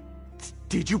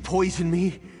 Did you poison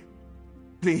me?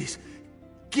 Please,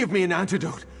 give me an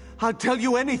antidote. I'll tell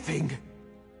you anything.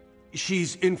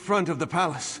 She's in front of the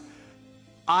palace.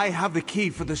 I have the key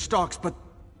for the stocks, but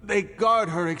they guard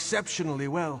her exceptionally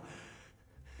well.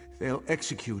 They'll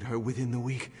execute her within the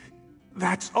week.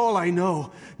 That's all I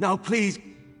know. Now please,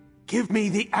 give me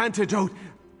the antidote.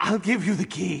 I'll give you the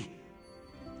key.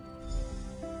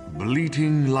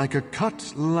 Bleating like a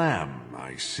cut lamb,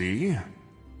 I see.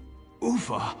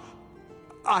 Ufa,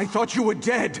 I thought you were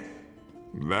dead.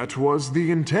 That was the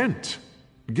intent.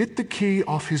 Get the key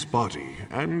off his body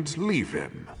and leave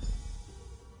him.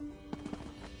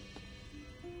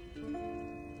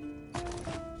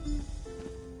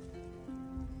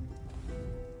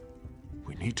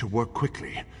 We need to work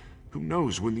quickly. Who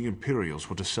knows when the Imperials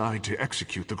will decide to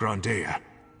execute the Grandea?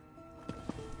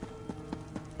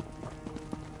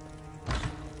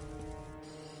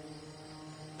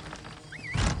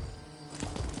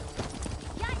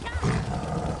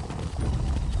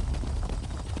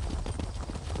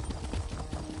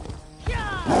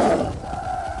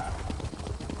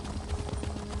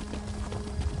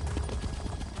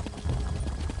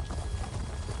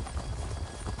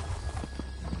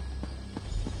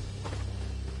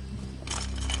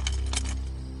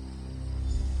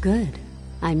 Good.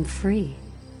 I'm free.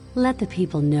 Let the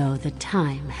people know the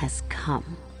time has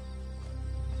come.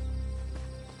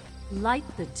 Light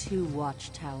the 2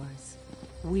 watchtowers.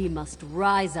 We must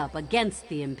rise up against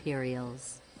the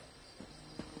Imperials.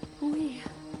 We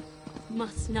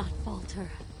must not falter.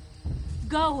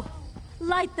 Go!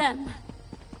 Light them!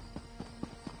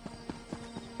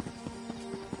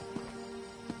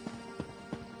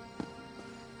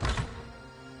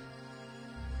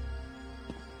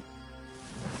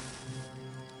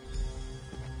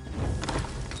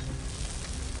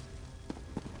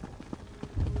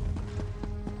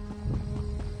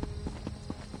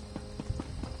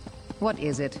 What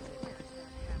is it?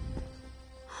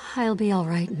 I'll be all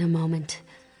right in a moment.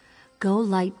 Go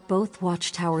light both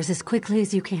watchtowers as quickly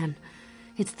as you can.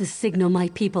 It's the signal my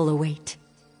people await.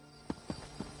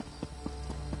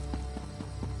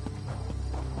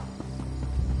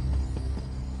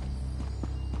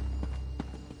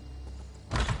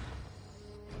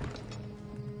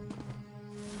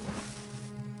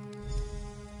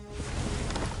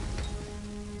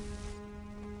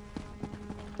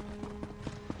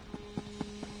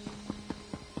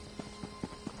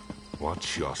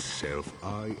 Watch yourself.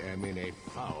 I am in a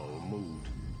foul mood.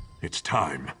 It's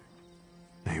time.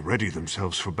 They ready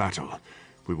themselves for battle.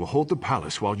 We will hold the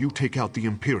palace while you take out the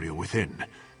Imperial within.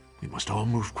 We must all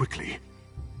move quickly.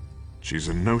 She's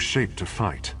in no shape to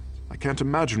fight. I can't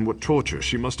imagine what torture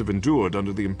she must have endured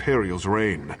under the Imperial's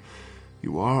reign.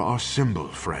 You are our symbol,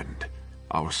 friend.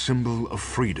 Our symbol of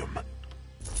freedom.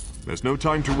 There's no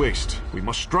time to waste. We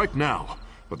must strike now,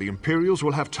 but the Imperials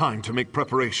will have time to make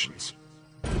preparations.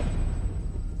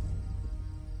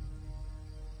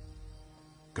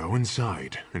 Go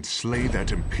inside and slay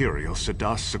that Imperial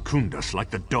Sedas Secundus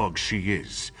like the dog she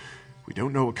is. We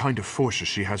don't know what kind of forces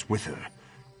she has with her.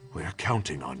 We're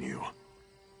counting on you.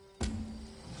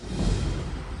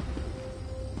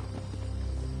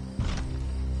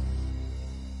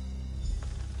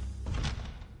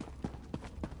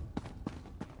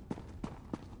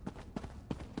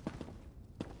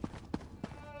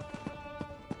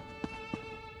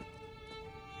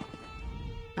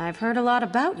 I've heard a lot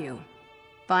about you.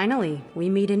 Finally, we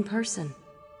meet in person.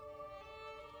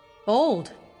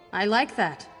 Bold. I like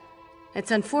that.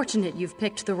 It's unfortunate you've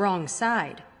picked the wrong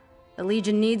side. The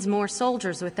Legion needs more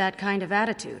soldiers with that kind of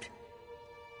attitude.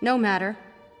 No matter.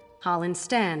 Holland's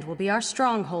Stand will be our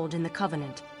stronghold in the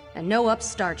Covenant, and no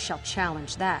upstart shall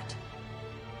challenge that.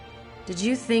 Did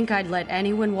you think I'd let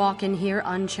anyone walk in here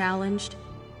unchallenged?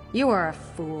 You are a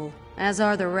fool, as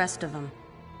are the rest of them.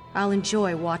 I'll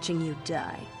enjoy watching you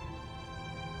die.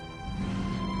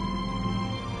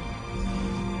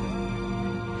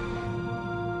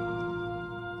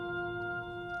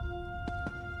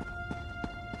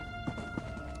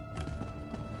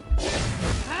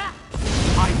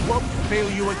 I won't fail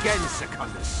you again,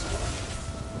 Secundus.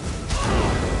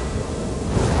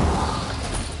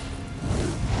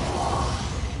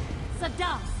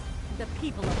 Sedas, the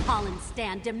people of Holland's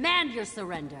Stand demand your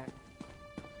surrender.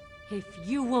 If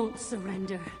you won't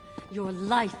surrender, your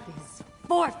life is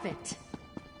forfeit.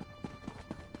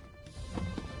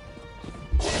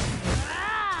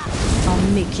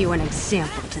 I'll make you an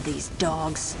example to these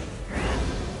dogs.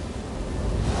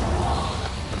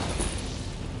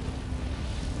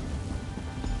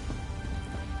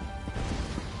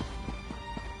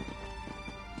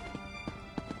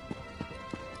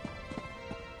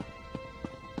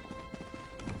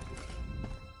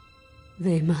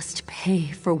 They must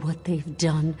pay for what they've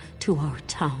done to our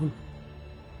town.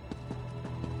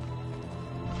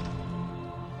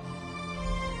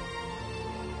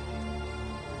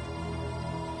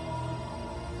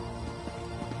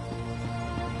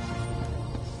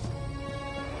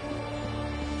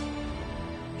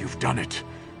 You've done it.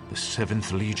 The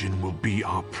 7th Legion will be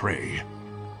our prey.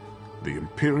 The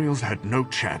Imperials had no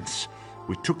chance.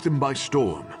 We took them by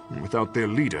storm, and without their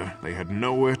leader, they had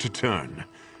nowhere to turn.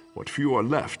 What few are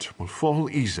left will fall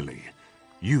easily.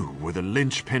 You were the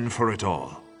linchpin for it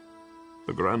all.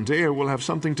 The Grand Heir will have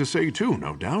something to say too,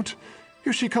 no doubt.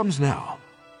 Here she comes now.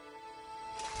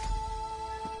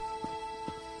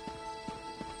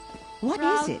 What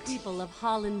Proud is it? People of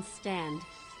Holland's Stand,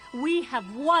 we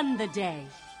have won the day.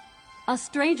 A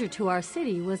stranger to our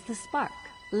city was the spark.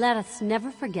 Let us never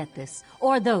forget this,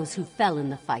 or those who fell in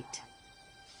the fight.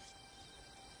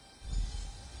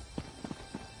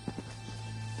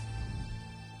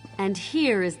 And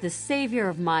here is the savior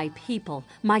of my people,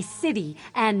 my city,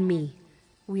 and me.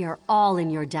 We are all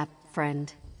in your debt,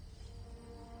 friend.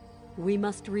 We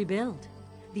must rebuild.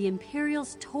 The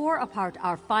Imperials tore apart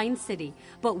our fine city,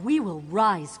 but we will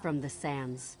rise from the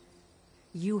sands.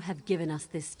 You have given us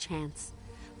this chance.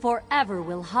 Forever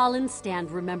will Holland's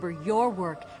Stand remember your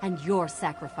work and your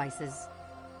sacrifices.